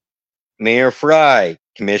 Okay. Mayor Fry,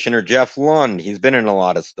 Commissioner Jeff Lund. He's been in a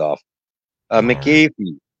lot of stuff.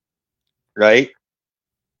 McAfee, right?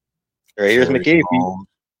 Right here's McAfee.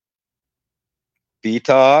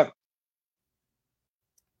 B-Talk.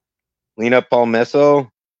 Lena Palmesso.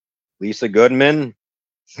 Lisa Goodman.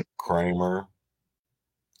 Kramer.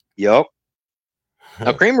 Yep.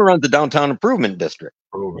 Now Kramer runs the Downtown Improvement District.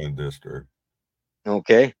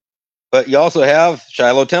 Okay. But you also have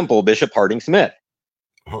Shiloh Temple, Bishop Harding Smith.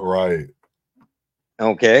 Right.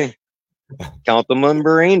 Okay. Councilman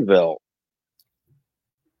Brainville.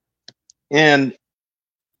 And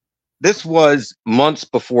this was months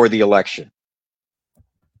before the election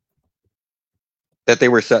that they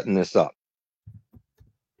were setting this up.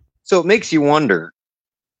 So it makes you wonder.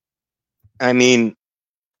 I mean,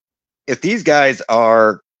 if these guys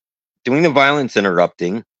are doing the violence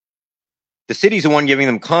interrupting, the city's the one giving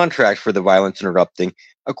them contracts for the violence interrupting.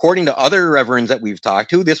 According to other reverends that we've talked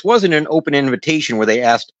to, this wasn't an open invitation where they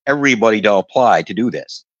asked everybody to apply to do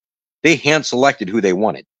this. They hand-selected who they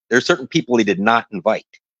wanted. There's certain people they did not invite.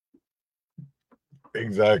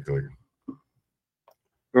 Exactly.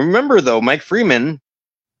 Remember, though, Mike Freeman,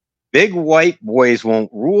 big white boys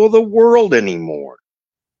won't rule the world anymore.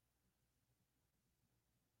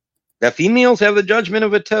 that females have the judgment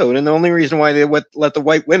of a toad, and the only reason why they let the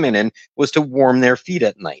white women in was to warm their feet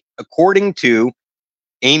at night, according to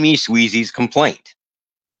Amy Sweezy's complaint.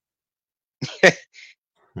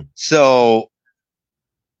 So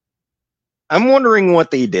I'm wondering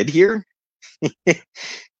what they did here,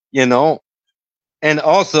 you know. And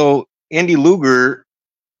also, Andy Luger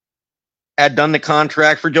had done the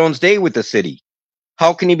contract for Jones Day with the city.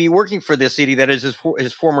 How can he be working for this city that is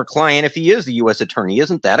his former client if he is the U.S. attorney?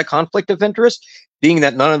 Isn't that a conflict of interest, being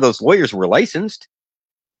that none of those lawyers were licensed?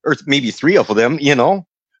 Or maybe 3 of them, you know?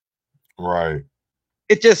 Right.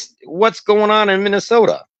 It just, what's going on in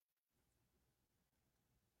Minnesota?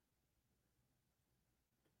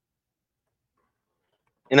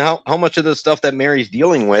 And how much of the stuff that Mary's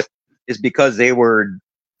dealing with is because they were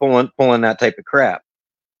pulling that type of crap?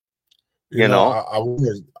 You know?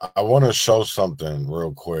 I want to show something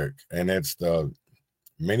real quick, and it's the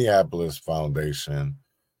Minneapolis Foundation,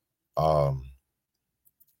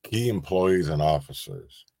 key employees and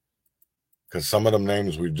officers. Because some of them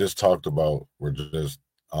names we just talked about were just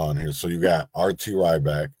on here. So you got R.T.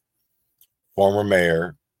 Ryback, former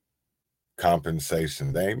mayor,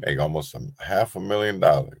 compensation. They make almost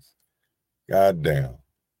 $500,000. God damn.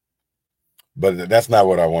 But that's not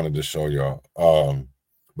what I wanted to show y'all.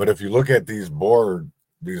 But if you look at these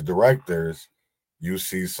directors, you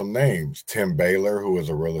see some names. Tim Baylor, who is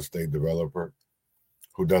a real estate developer,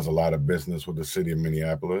 who does a lot of business with the city of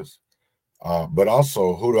Minneapolis. But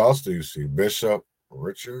also, who else do you see? Bishop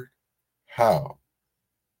Richard Howe.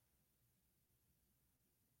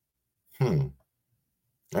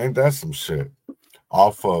 Ain't that some shit?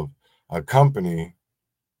 Off of a company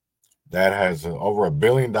that has over $1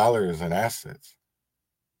 billion in assets.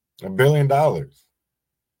 $1 billion.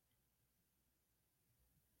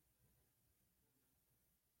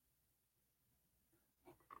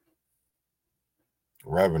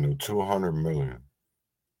 Revenue, $200 million.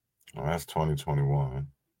 Oh, that's 2021.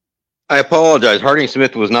 I apologize. Harding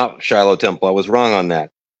Smith was not Shiloh Temple. I was wrong on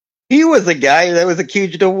that. He was the guy that was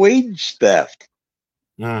accused of wage theft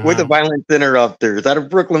with the violence interrupters out of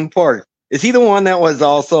Brooklyn Park. Is he the one that was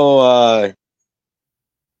also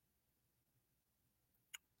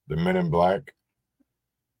the Men in Black?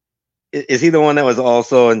 Is he the one that was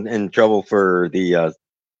also in trouble for the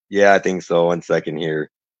yeah, I think so. 1 second here.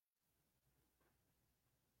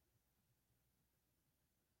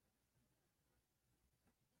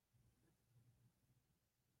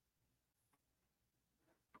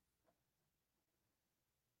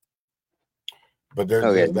 But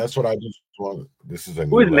that's what I just wanted. This is a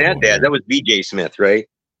who is Mad Dad? That was BJ Smith, right?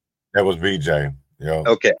 That was BJ. Yeah.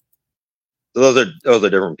 Okay. So those are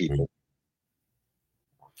different people.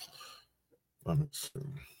 Let me see.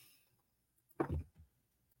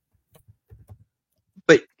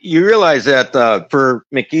 But you realize that for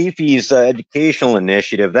McAfee's educational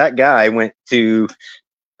initiative, that guy went to,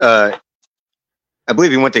 I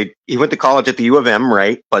believe he went to college at the U of M,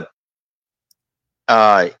 right? But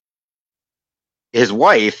his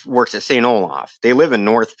wife works at St. Olaf. They live in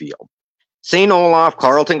Northfield. St. Olaf,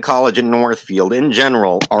 Carleton College, and Northfield in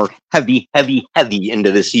general are heavy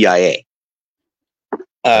into the CIA.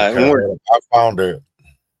 I found it.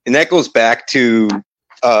 And that goes back to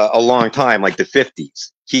a long time, like the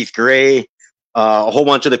 50s. Keith Gray, a whole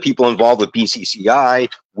bunch of the people involved with BCCI,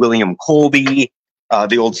 William Colby,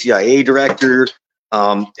 the old CIA director.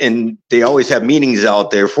 And they always have meetings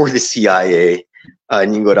out there for the CIA.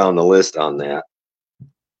 And you can go down the list on that.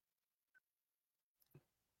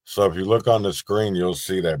 So if you look on the screen, you'll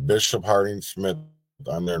see that Bishop Harding Smith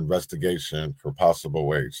under investigation for possible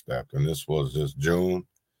wage theft. And this was just June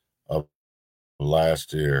of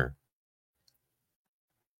last year.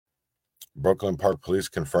 Brooklyn Park Police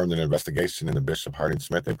confirmed an investigation into Bishop Harding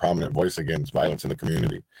Smith, a prominent voice against violence in the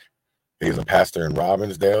community. He is a pastor in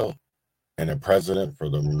Robbinsdale and a president for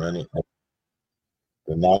the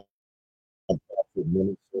non-profit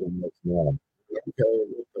Minnesota National. Okay,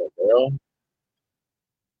 what the hell?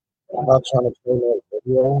 I'm not trying to play that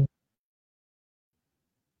video.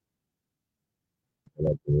 I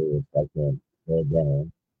like to hear if I can go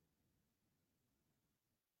down.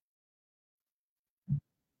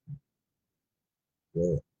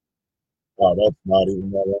 Yeah. Oh, that's not even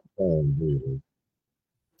that I'm saying.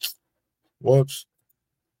 Whoops.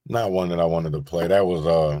 Not one that I wanted to play. That was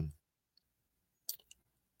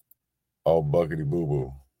Buckety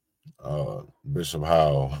Boo Boo. Bishop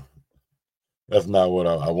Howe. That's not what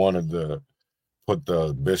I wanted to put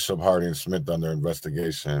the Bishop Harding Smith under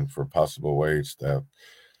investigation for possible wage theft.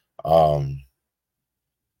 I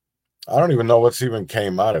don't even know what's even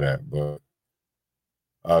came out of that, but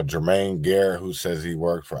Jermaine Garrett, who says he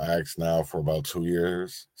worked for Axe now for about 2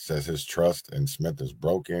 years, says his trust in Smith is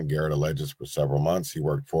broken. Garrett alleges for several months he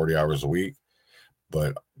worked 40 hours a week,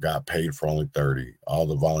 but got paid for only 30. All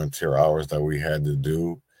the volunteer hours that we had to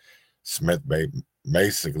do, Smith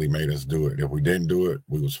basically made us do it. If we didn't do it,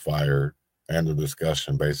 we was fired. End of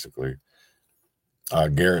discussion, basically.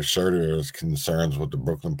 Garrett shared his concerns with the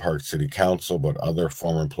Brooklyn Park City Council, but other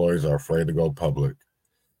former employees are afraid to go public.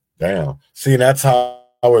 Damn. See, that's how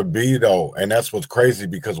it be, though. And that's what's crazy,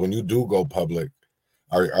 because when you do go public,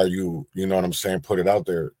 are you know what I'm saying, put it out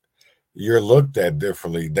there, you're looked at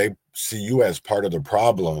differently. They see you as part of the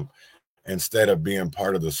problem instead of being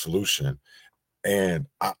part of the solution. And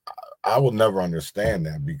I will never understand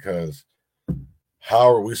that, because how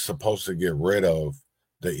are we supposed to get rid of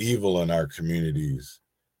the evil in our communities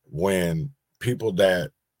when people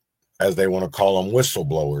that, as they want to call them,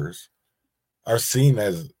 whistleblowers, are seen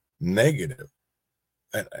as negative?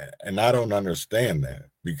 And I don't understand that,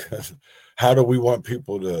 because how do we want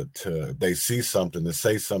people to they see something, to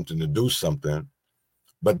say something, to do something,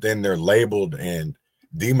 but then they're labeled and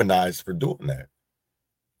demonized for doing that?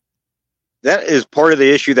 That is part of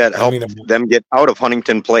the issue that helped them get out of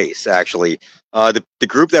Huntington Place, actually. The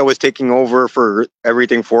group that was taking over for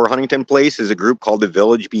everything for Huntington Place is a group called the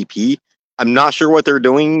Village BP. I'm not sure what they're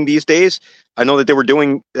doing these days. I know that they were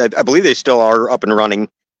doing, I believe they still are up and running.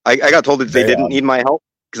 I got told that they didn't need my help,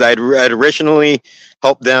 because I had originally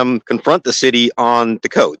helped them confront the city on the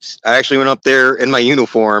codes. I actually went up there in my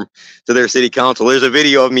uniform to their city council. There's a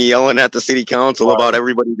video of me yelling at the city council about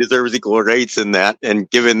everybody deserves equal rights and that, and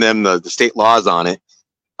giving them the state laws on it.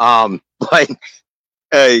 But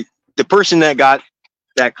the person that got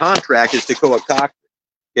that contract is Dakota Cox.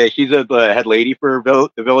 Yeah, she's the head lady for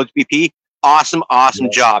the Village BP. Awesome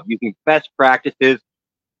job using best practices,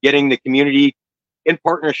 getting the community in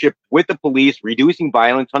partnership with the police, reducing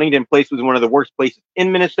violence. Huntington Place was one of the worst places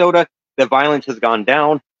in Minnesota. The violence has gone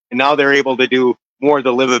down, and now they're able to do more of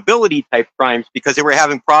the livability type crimes, because they were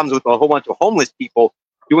having problems with a whole bunch of homeless people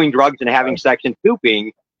doing drugs and having sex and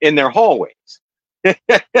pooping in their hallways.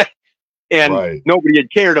 And nobody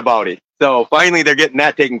had cared about it. So finally they're getting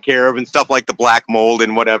that taken care of, and stuff like the black mold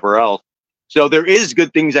and whatever else. So there is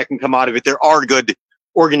good things that can come out of it. There are good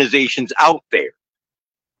organizations out there.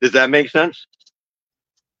 Does that make sense?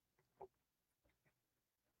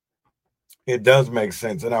 It does make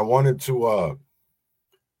sense. And I wanted to,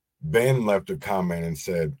 Ben left a comment and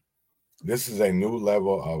said, this is a new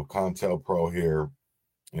level of CONTELPRO here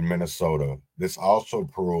in Minnesota. This also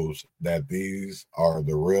proves that these are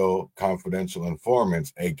the real confidential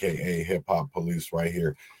informants, aka hip hop police right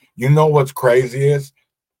here. You know what's crazy is,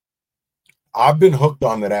 I've been hooked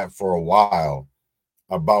onto that for a while,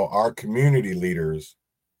 about our community leaders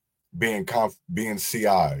being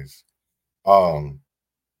CIs.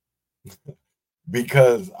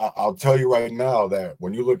 Because I'll tell you right now that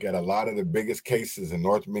when you look at a lot of the biggest cases in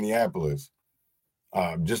North Minneapolis,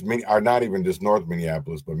 not even just North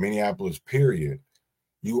Minneapolis, but Minneapolis period,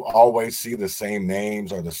 you always see the same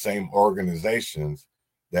names or the same organizations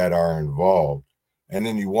that are involved. And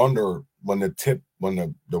then you wonder, when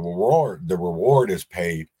the reward is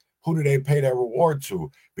paid, who do they pay that reward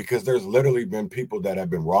to? Because there's literally been people that have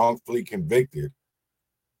been wrongfully convicted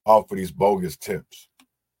off of these bogus tips.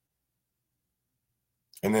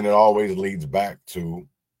 And then it always leads back to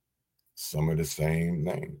some of the same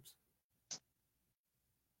names.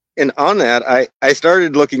 And on that, I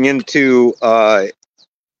started looking into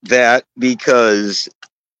that, because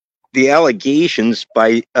the allegations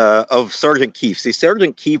of Sergeant Keefe. See,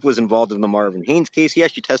 Sergeant Keefe was involved in the Marvin Haynes case. He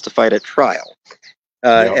actually testified at trial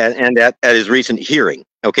and at his recent hearing.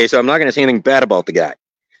 Okay, so I'm not going to say anything bad about the guy.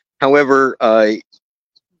 However,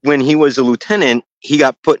 when he was a lieutenant, he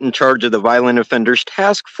got put in charge of the Violent Offenders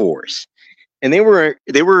Task Force, and they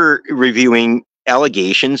were reviewing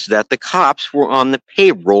allegations that the cops were on the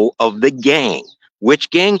payroll of the gang. Which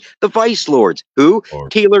gang? The Vice Lords. Who?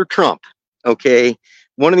 Taylor Trump. Okay.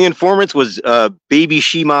 One of the informants was Baby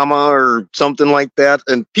She Mama or something like that,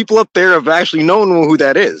 and people up there have actually known who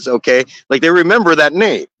that is. Okay, like they remember that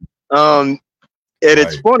name. And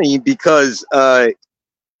it's funny because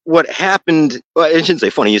what happened, well, I shouldn't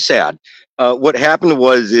say funny, it's sad. What happened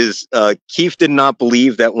was Keefe did not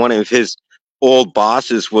believe that one of his old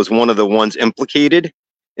bosses was one of the ones implicated.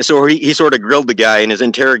 And so he sort of grilled the guy, and his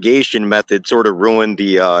interrogation method sort of ruined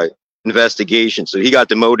the investigation. So he got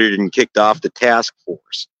demoted and kicked off the task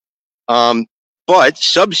force. But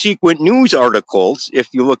subsequent news articles, if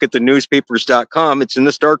you look at the newspapers.com, it's in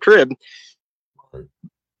the Star Trib,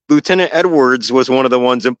 Lieutenant Edwards was one of the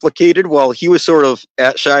ones implicated. Well, he was sort of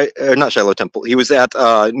at not Shiloh Temple. He was at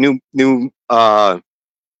New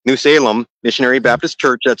New Salem Missionary Baptist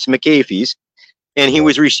Church. That's McAfee's. And he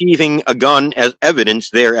was receiving a gun as evidence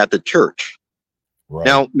there at the church. Right.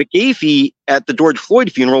 Now, McAfee at the George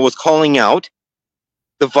Floyd funeral was calling out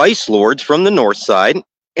the Vice Lords from the north side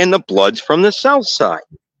and the Bloods from the south side.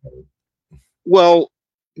 Well,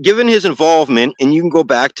 given his involvement, and you can go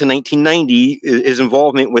back to 1990, his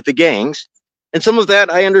involvement with the gangs, and some of that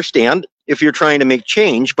I understand if you're trying to make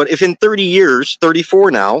change, but if in 30 years,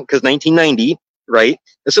 34 now, because 1990, right,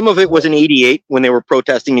 and some of it was in 88 when they were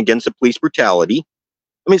protesting against the police brutality.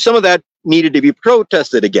 I mean, some of that needed to be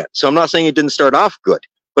protested again. So I'm not saying it didn't start off good,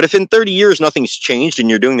 but if in 30 years nothing's changed and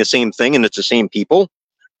you're doing the same thing and it's the same people,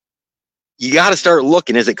 you got to start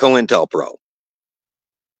looking, is it COINTELPRO?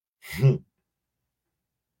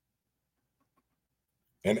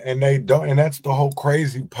 And they don't, and that's the whole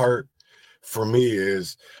crazy part for me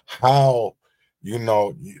is how, you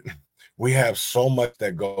know, we have so much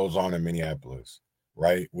that goes on in Minneapolis,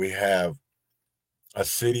 right? We have a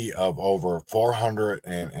city of over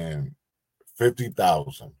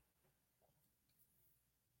 450,000.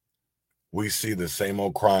 We see the same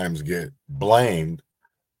old crimes get blamed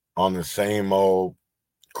on the same old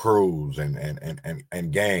crews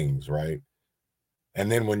and gangs, right? And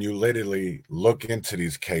then when you literally look into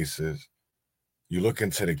these cases, you look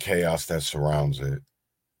into the chaos that surrounds it,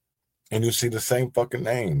 and you see the same fucking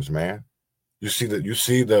names, man. You see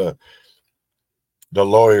the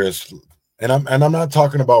lawyers, and I'm not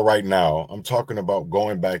talking about right now. I'm talking about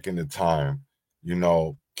going back into time. You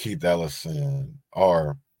know, Keith Ellison,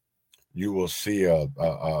 or you will see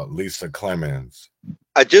Lisa Clemens.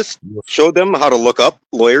 I just showed them how to look up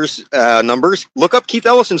lawyers' numbers. Look up Keith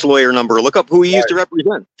Ellison's lawyer number. Look up who he used to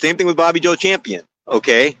represent. Same thing with Bobby Joe Champion.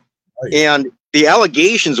 Okay. Right. And the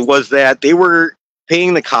allegations was that they were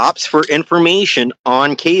paying the cops for information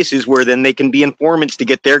on cases where then they can be informants to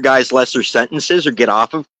get their guys lesser sentences or get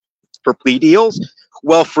off of for plea deals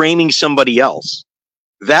while framing somebody else.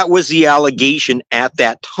 That was the allegation at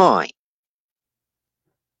that time.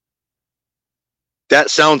 That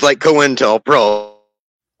sounds like COINTELPRO.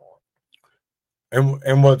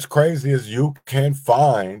 And what's crazy is you can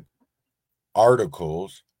find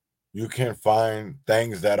articles, you can find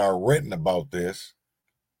things that are written about this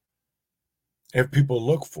if people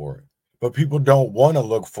look for it. But people don't want to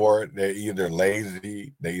look for it. They're either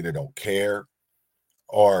lazy, they either don't care,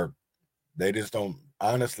 or they just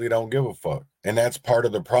honestly don't give a fuck. And that's part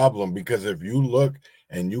of the problem, because if you look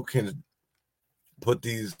and you can put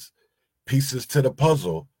these pieces to the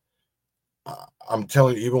puzzle, I'm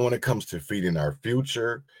telling you, even when it comes to feeding our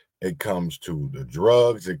future, it comes to the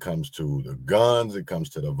drugs, it comes to the guns, it comes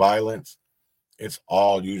to the violence, it's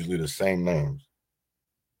all usually the same names,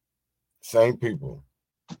 same people.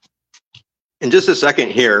 In just a second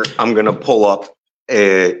here, I'm going to pull up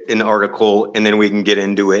an article and then we can get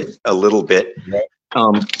into it a little bit. Yep.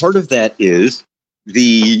 Part of that is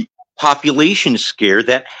the population scare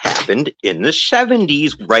that happened in the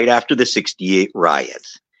 70s right after the 68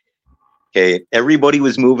 riots. Okay, everybody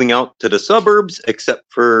was moving out to the suburbs except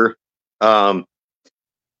for the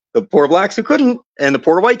poor blacks who couldn't and the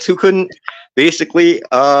poor whites who couldn't, basically.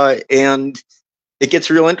 And it gets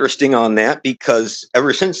real interesting on that because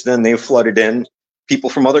ever since then they've flooded in people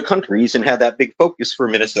from other countries and had that big focus for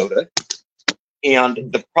Minnesota. And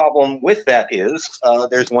the problem with that is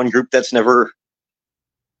there's one group that's never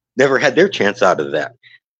had their chance out of that.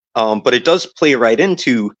 But it does play right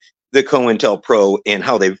into the COINTELPRO and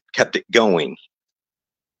how they've kept it going.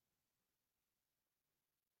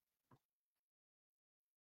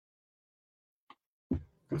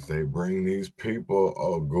 Because they bring these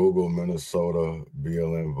people, Google, Minnesota,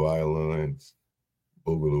 BLM violence,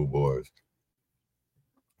 Boogaloo Boys.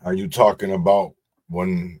 Are you talking about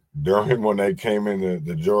when they came in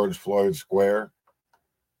the George Floyd Square?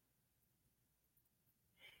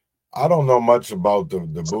 I don't know much about the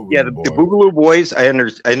Boogaloo Boys. The Boogaloo Boys, I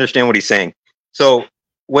understand what he's saying. So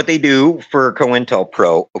what they do for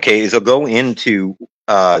COINTELPRO, okay, is they'll go into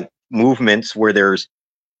movements where there's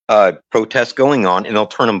protests going on and they'll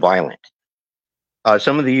turn them violent.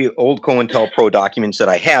 Some of the old COINTELPRO documents that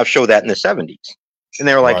I have show that in the 70s. And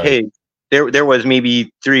they were like, hey, there was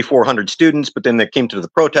maybe 300-400 students, but then they came to the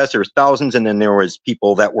protest, there was thousands, and then there was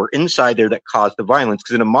people that were inside there that caused the violence.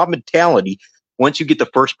 Because in a mob mentality, once you get the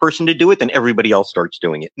first person to do it, then everybody else starts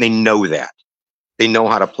doing it. And they know that. They know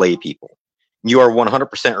how to play people. You are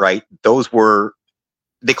 100% right. Those were,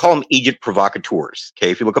 they call them agent provocateurs. Okay,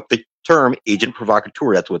 if you look up the term agent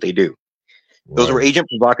provocateur, that's what they do. Right. Those were agent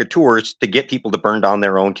provocateurs to get people to burn down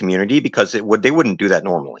their own community because they wouldn't do that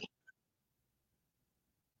normally.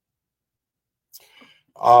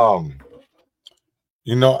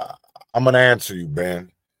 You know, I'm gonna answer you,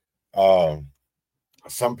 Ben.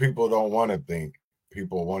 Some people don't want to think.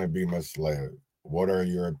 People want to be misled. What are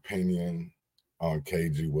your opinion on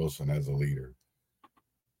KG Wilson as a leader?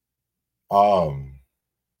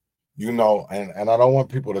 You know, and I don't want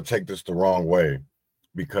people to take this the wrong way,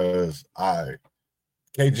 because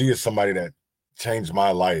KG is somebody that changed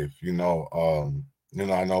my life. You know,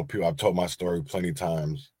 I know people. I've told my story plenty of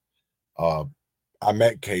times. I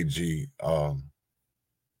met KG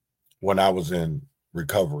when I was in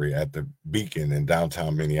recovery at the Beacon in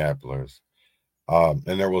downtown Minneapolis.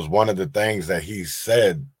 And there was one of the things that he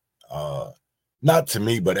said, not to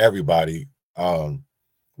me, but everybody,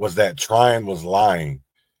 was that trying was lying.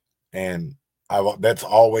 And that's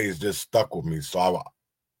always just stuck with me. So I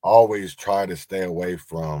always try to stay away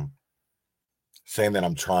from saying that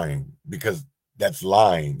I'm trying, because that's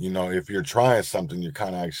lying. You know, if you're trying something, you're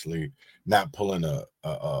kind of actually not pulling a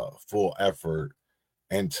full effort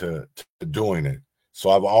into doing it. So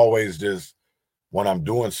I've always just, when I'm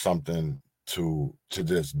doing something, to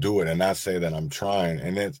just do it and not say that I'm trying.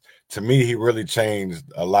 And it's, to me, he really changed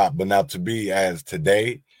a lot. But now to be as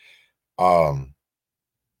today, I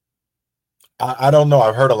don't know.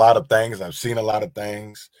 I've heard a lot of things. I've seen a lot of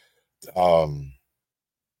things. To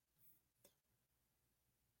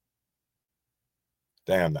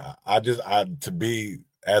be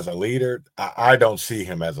as a leader, I don't see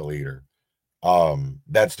him as a leader.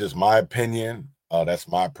 That's just my opinion. That's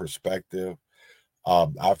my perspective.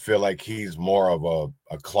 I feel like he's more of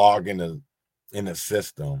a clog in the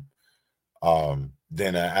system than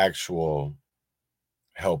an actual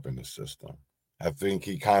help in the system. I think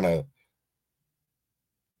he kind of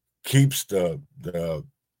keeps the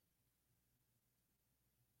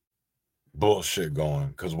bullshit going,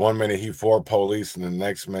 because one minute he for police and the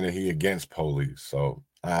next minute he against police. So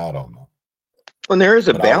I don't know. When there is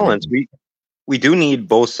a balance, we do need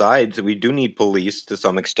both sides. We do need police to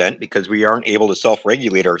some extent, because we aren't able to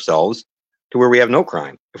self-regulate ourselves to where we have no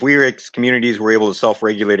crime. If communities were able to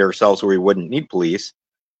self-regulate ourselves where we wouldn't need police,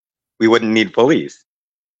 we wouldn't need police.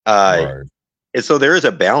 Right. And so there is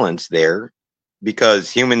a balance there, because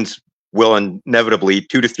humans will inevitably,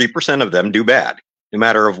 2 to 3% of them do bad, no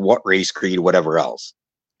matter of what race, creed, whatever else.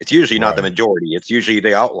 It's usually not the majority. It's usually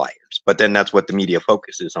the outliers. But then that's what the media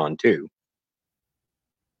focuses on too.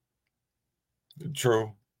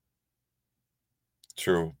 True.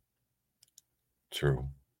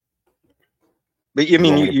 But I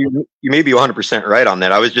mean, you may be 100% right on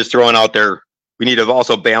that. I was just throwing out there, we need to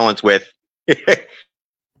also balance with.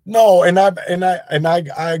 No, and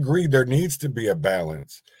I agree. There needs to be a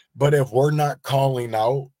balance. But if we're not calling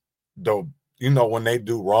out when they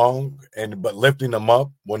do wrong, but lifting them up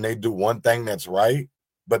when they do one thing that's right,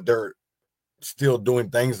 but they're still doing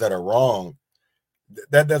things that are wrong,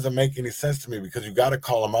 that doesn't make any sense to me, because you got to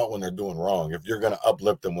call them out when they're doing wrong if you're going to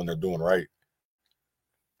uplift them when they're doing right.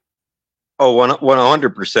 Oh,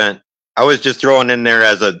 100%. I was just throwing in there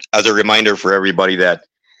as a reminder for everybody that,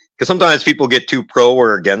 because sometimes people get too pro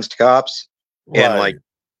or against cops, and like,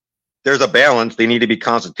 there's a balance. They need to be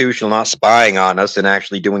constitutional, not spying on us and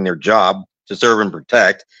actually doing their job to serve and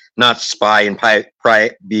protect, not spy and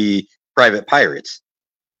be private pirates.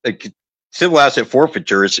 Like, civil asset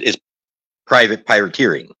forfeiture is private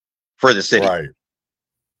pirateering for the city. Right.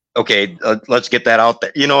 Okay, let's get that out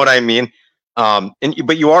there. You know what I mean?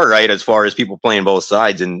 But you are right as far as people playing both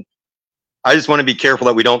sides, and I just want to be careful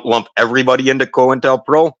that we don't lump everybody into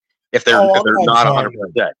COINTELPRO if they're not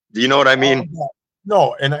 100%. Do you know what I mean?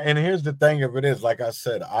 No, and here's the thing of it is, like I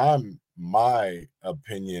said, my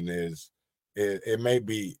opinion is it may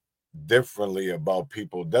be differently about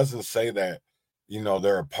people. It doesn't say that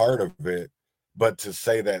they're a part of it, but to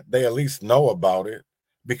say that they at least know about it,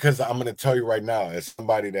 because I'm going to tell you right now, as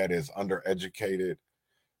somebody that is undereducated,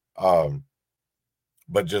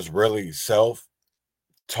 but just really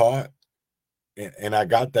self-taught, and I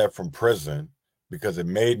got that from prison, because it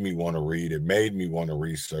made me want to read, it made me want to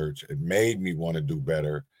research, it made me want to do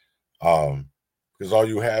better, because all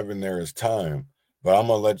you have in there is time. But I'm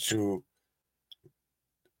going to let you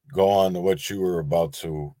go on to what you were about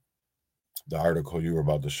to, the article you were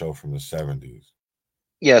about to show from the 70s.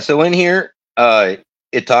 Yeah, so in here,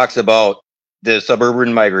 it talks about the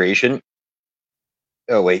suburban migration.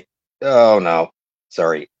 Oh, wait. Oh, no.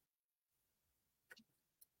 Sorry.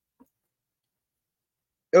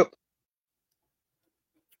 Oh.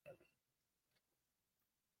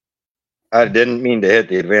 I didn't mean to hit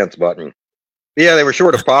the advance button. Yeah, they were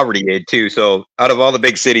short of poverty aid too. So out of all the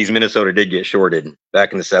big cities, Minnesota did get shorted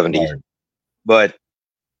back in the 70s. Right. But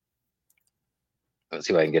let's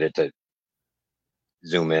see if I can get it to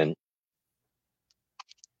zoom in.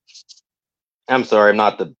 I'm sorry, I'm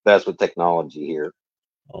not the best with technology here.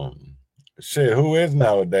 Shit, who is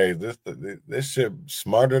nowadays? This shit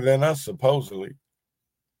smarter than us, supposedly.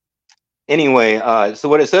 Anyway, so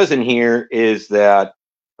what it says in here is that,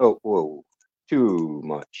 oh, whoa, too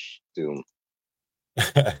much zoom.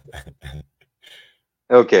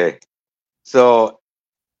 Okay, so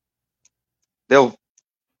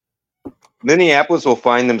Minneapolis will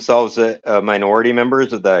find themselves minority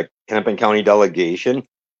members of the Hennepin County delegation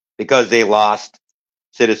because they lost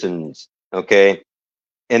citizens, okay?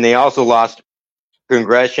 And they also lost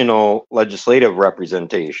congressional legislative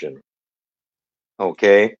representation,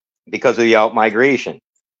 okay, because of the out-migration.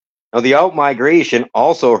 Now, the out-migration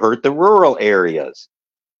also hurt the rural areas.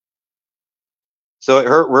 So it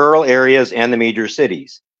hurt rural areas and the major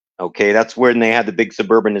cities, okay? That's when they had the big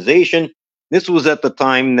suburbanization. This was at the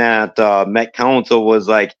time that Met Council was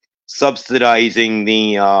like subsidizing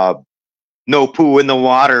the no poo in the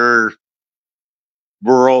water,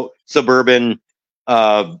 rural, suburban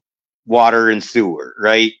water and sewer,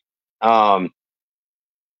 right? And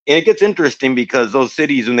it gets interesting because those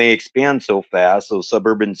cities, when they expand so fast, those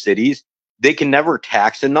suburban cities, they can never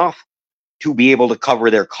tax enough to be able to cover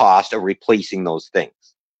their cost of replacing those things.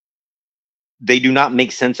 They do not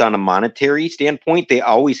make sense on a monetary standpoint. They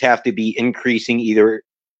always have to be increasing either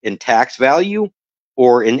in tax value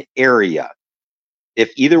or in area.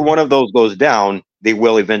 If either one of those goes down, they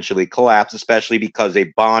will eventually collapse, especially because they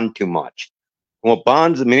bond too much. And what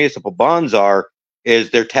bonds, municipal bonds are, is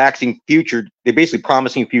they're taxing future, they're basically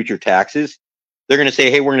promising future taxes. They're going to say,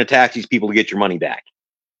 hey, we're going to tax these people to get your money back.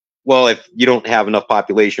 Well, if you don't have enough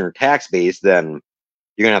population or tax base, then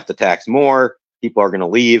you're going to have to tax more. People are going to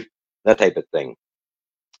leave, that type of thing.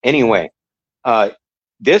 Anyway,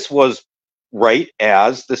 this was right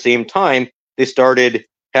as the same time they started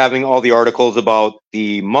having all the articles about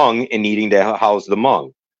the Hmong and needing to house the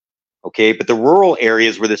Hmong. Okay, but the rural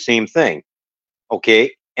areas were the same thing.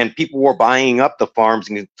 Okay, and people were buying up the farms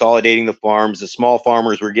and consolidating the farms. The small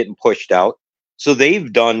farmers were getting pushed out. So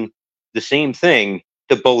they've done the same thing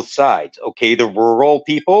to both sides. Okay, the rural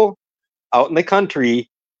people out in the country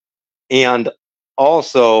and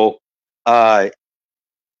also the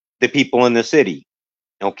people in the city.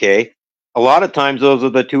 Okay, a lot of times those are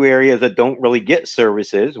the two areas that don't really get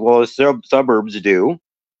services. Well, the suburbs do,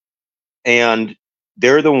 and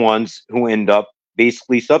they're the ones who end up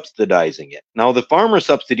basically subsidizing it. Now, the farmer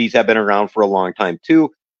subsidies have been around for a long time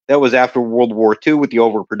too. That was after World War II with the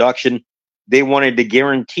overproduction. They wanted to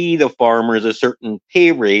guarantee the farmers a certain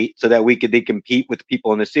pay rate so that they compete with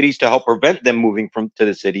people in the cities to help prevent them moving to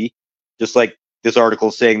the city, just like this article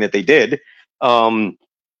is saying that they did. And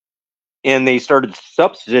they started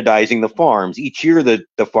subsidizing the farms. Each year, the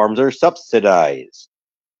farms are subsidized.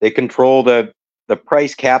 They control the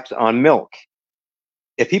price caps on milk.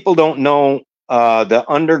 If people don't know, the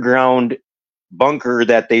underground bunker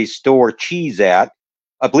that they store cheese at,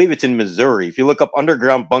 I believe it's in Missouri. If you look up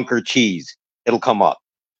underground bunker cheese, it'll come up.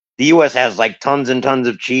 The U.S. has like tons and tons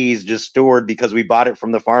of cheese just stored because we bought it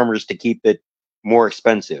from the farmers to keep it more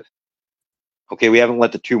expensive. Okay, we haven't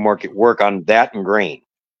let the true market work on that and grain.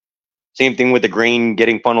 Same thing with the grain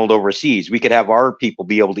getting funneled overseas. We could have our people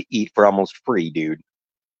be able to eat for almost free, dude.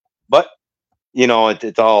 But, you know,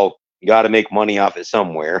 it's all, you got to make money off it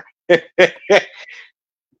somewhere.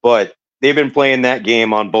 But they've been playing that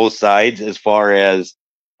game on both sides as far as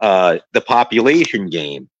the population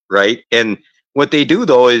game, right? And what they do,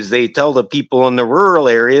 though, is they tell the people in the rural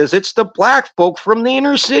areas it's the black folk from the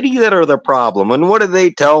inner city that are the problem. And what do they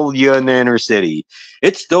tell you in the inner city?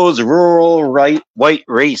 It's those rural white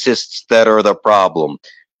racists that are the problem.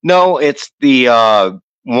 No, it's the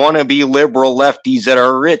wannabe liberal lefties that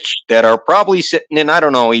are rich that are probably sitting in, I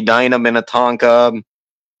don't know, Edina, Minnetonka,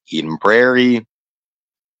 Eden Prairie.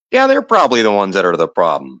 Yeah, they're probably the ones that are the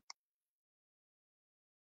problem.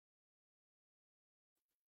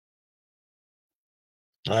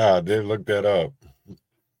 I did look that up.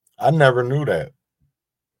 I never knew that.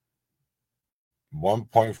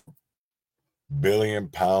 1.4 billion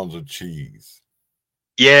pounds of cheese.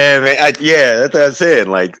 Yeah, man. That's what I'm saying.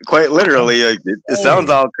 Like, quite literally, it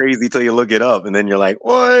sounds all crazy till you look it up, and then you're like,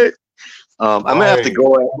 what? I'm going to have to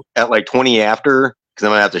go at like 20 after, because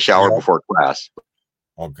I'm going to have to shower before class.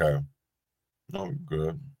 Okay. Oh,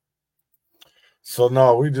 good. So,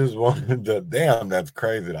 no, we just wanted to, damn, that's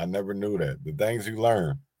crazy. I never knew that. The things you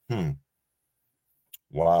learn.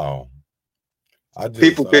 Wow.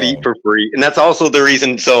 People could eat for free. And that's also the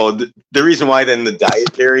reason. So the reason why then the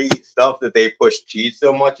dietary stuff that they push cheese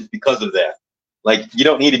so much is because of that. Like, you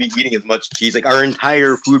don't need to be eating as much cheese. Like, our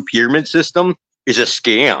entire food pyramid system is a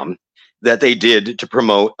scam that they did to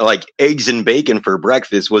promote, like, eggs and bacon for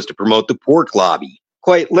breakfast was to promote the pork lobby.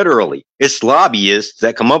 quite literally. It's lobbyists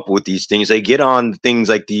that come up with these things. They get on things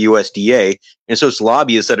like the USDA, and so it's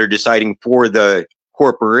lobbyists that are deciding for the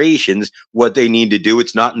corporations what they need to do.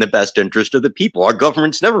 It's not in the best interest of the people. Our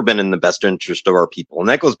government's never been in the best interest of our people, and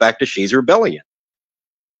that goes back to Shays' Rebellion.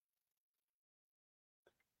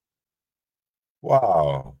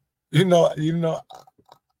 Wow. I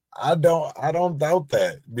don't doubt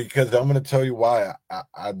that, because I'm going to tell you why.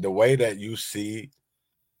 The way that you see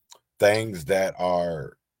things that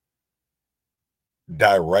are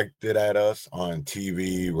directed at us on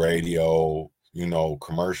TV, radio,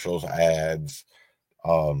 commercials, ads,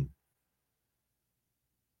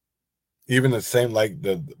 even the same, like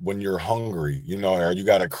when you're hungry, or you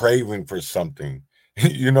got a craving for something,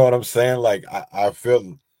 you know what I'm saying? Like I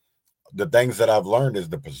feel the things that I've learned is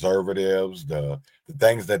the preservatives, the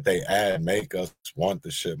things that they add make us want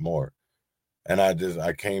the shit more. And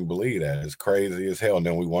I can't believe that. It's crazy as hell. And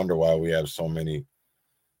then we wonder why we have so many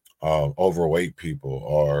overweight people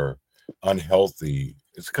or unhealthy.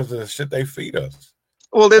 It's because of the shit they feed us.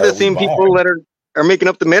 Well, they're the same people that are making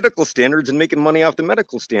up the medical standards and making money off the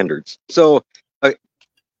medical standards. So I'm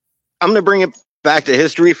going to bring it back to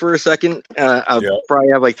history for a second. I'll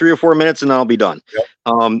probably have like 3 or 4 minutes and I'll be done.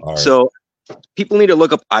 Yep. So people need to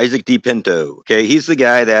look up Isaac D. Pinto. Okay. He's the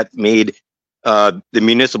guy that made the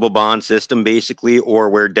municipal bond system, basically, or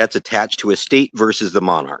where debt's attached to a state versus the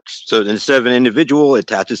monarchs. So instead of an individual, it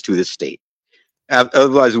attaches to the state.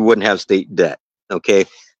 Otherwise, we wouldn't have state debt. Okay.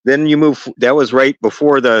 Then you move, that was right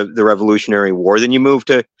before the Revolutionary War. Then you move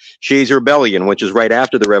to Shays' Rebellion, which is right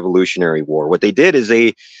after the Revolutionary War. What they did is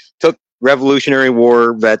they took Revolutionary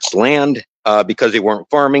War vets' land because they weren't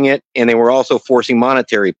farming it, and they were also forcing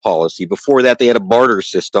monetary policy. Before that, they had a barter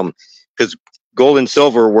system because gold and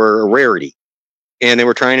silver were a rarity, and they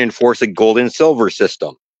were trying to enforce a gold and silver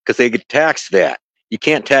system because they could tax that. You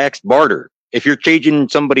can't tax barter. If you're changing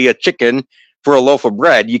somebody a chicken for a loaf of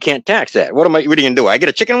bread, you can't tax that. What are you going to do? I get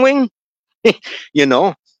a chicken wing? And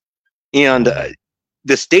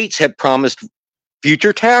the states had promised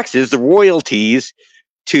future taxes, the royalties,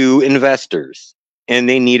 to investors, and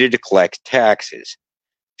they needed to collect taxes.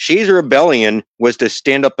 Shays' Rebellion was to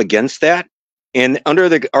stand up against that, and under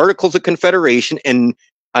the Articles of Confederation, and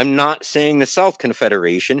I'm not saying the South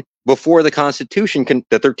Confederation, before the Constitution,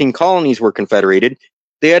 the 13 colonies were confederated,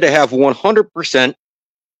 they had to have 100%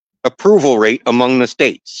 approval rate among the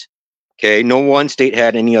states. Okay, no one state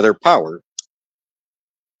had any other power.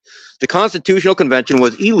 The Constitutional Convention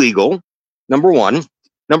was illegal, number one.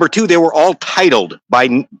 Number two, they were all titled by,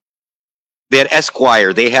 they had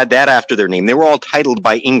Esquire, they had that after their name. They were all titled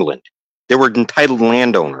by England. They were entitled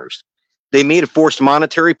landowners. They made a forced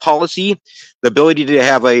monetary policy, the ability to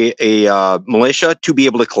have a militia to be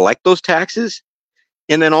able to collect those taxes.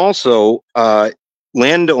 And then also,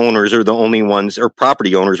 landowners are the only ones, or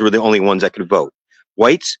property owners were the only ones that could vote.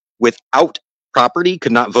 Whites without property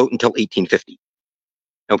could not vote until 1850.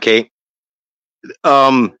 Okay.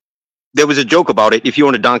 There was a joke about it. If you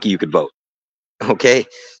own a donkey, you could vote. Okay.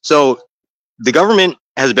 So the government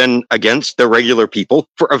has been against the regular people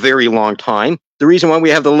for a very long time. The reason why we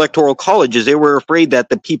have the Electoral College is they were afraid that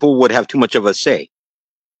the people would have too much of a say,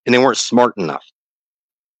 and they weren't smart enough.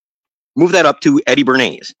 Move that up to Eddie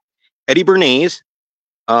Bernays. Eddie Bernays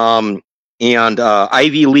and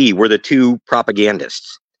Ivy Lee were the two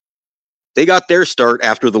propagandists. They got their start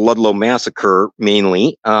after the Ludlow Massacre,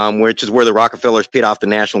 mainly, which is where the Rockefellers paid off the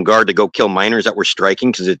National Guard to go kill miners that were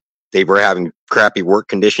striking because they were having crappy work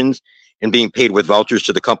conditions and being paid with vouchers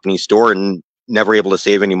to the company store and never able to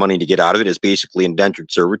save any money to get out of it. Is basically indentured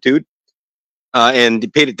servitude. And they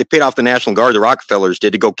paid off the National Guard, the Rockefellers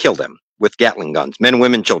did, to go kill them with Gatling guns, men,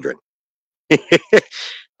 women, children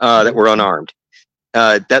that were unarmed.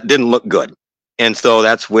 That didn't look good. And so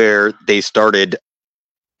that's where they started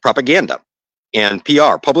propaganda and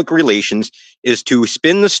PR. Public relations is to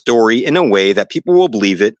spin the story in a way that people will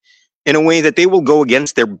believe it, in a way that they will go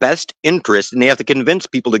against their best interest, and they have to convince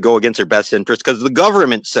people to go against their best interest because the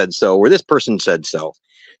government said so, or this person said so.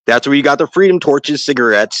 That's where you got the Freedom Torches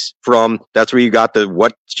cigarettes from. That's where you got the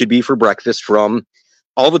what should be for breakfast from.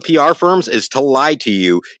 All the PR firms is to lie to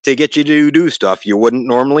you, to get you to do stuff you wouldn't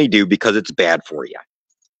normally do because it's bad for you.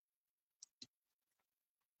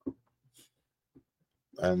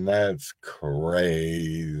 And that's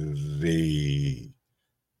crazy.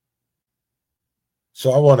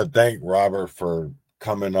 So I want to thank Robert for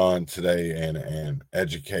coming on today and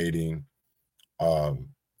educating and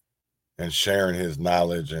sharing his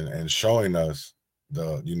knowledge and showing us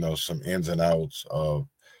some ins and outs of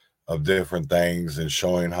different things, and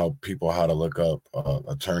showing how to look up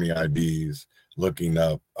attorney IDs, looking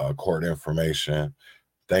up court information.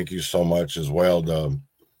 thank you so much as well. The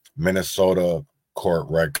Minnesota court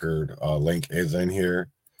record link is in here.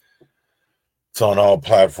 It's on all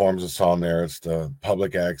platforms. It's on there. It's the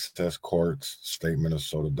public access courts,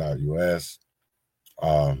 stateminnesota.us.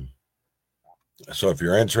 So if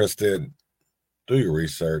you're interested, do your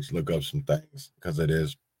research, look up some things because it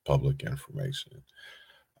is public information.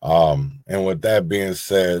 And with that being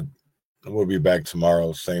said, we'll be back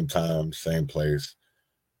tomorrow, same time, same place,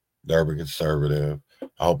 Durban Conservative.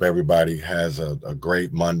 I hope everybody has a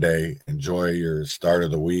great Monday. Enjoy your start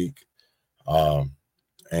of the week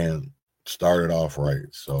and start it off right.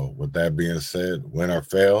 So with that being said, win or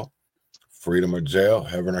fail, freedom or jail,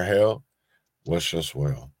 heaven or hell, wish us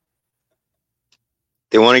well.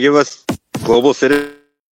 They want to give us global citizen,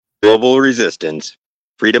 global resistance,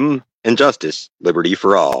 freedom and justice, liberty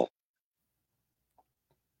for all.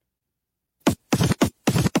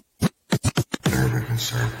 Urban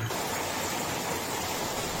conservative.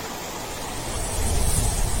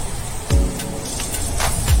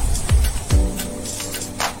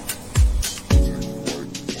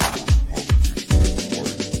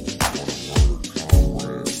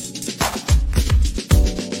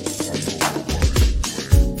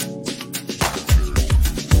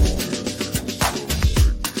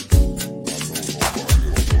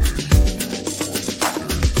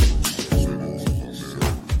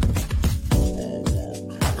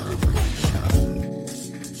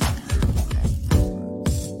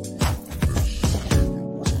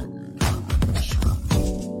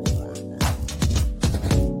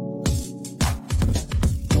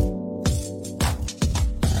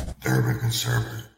 Urban conservative.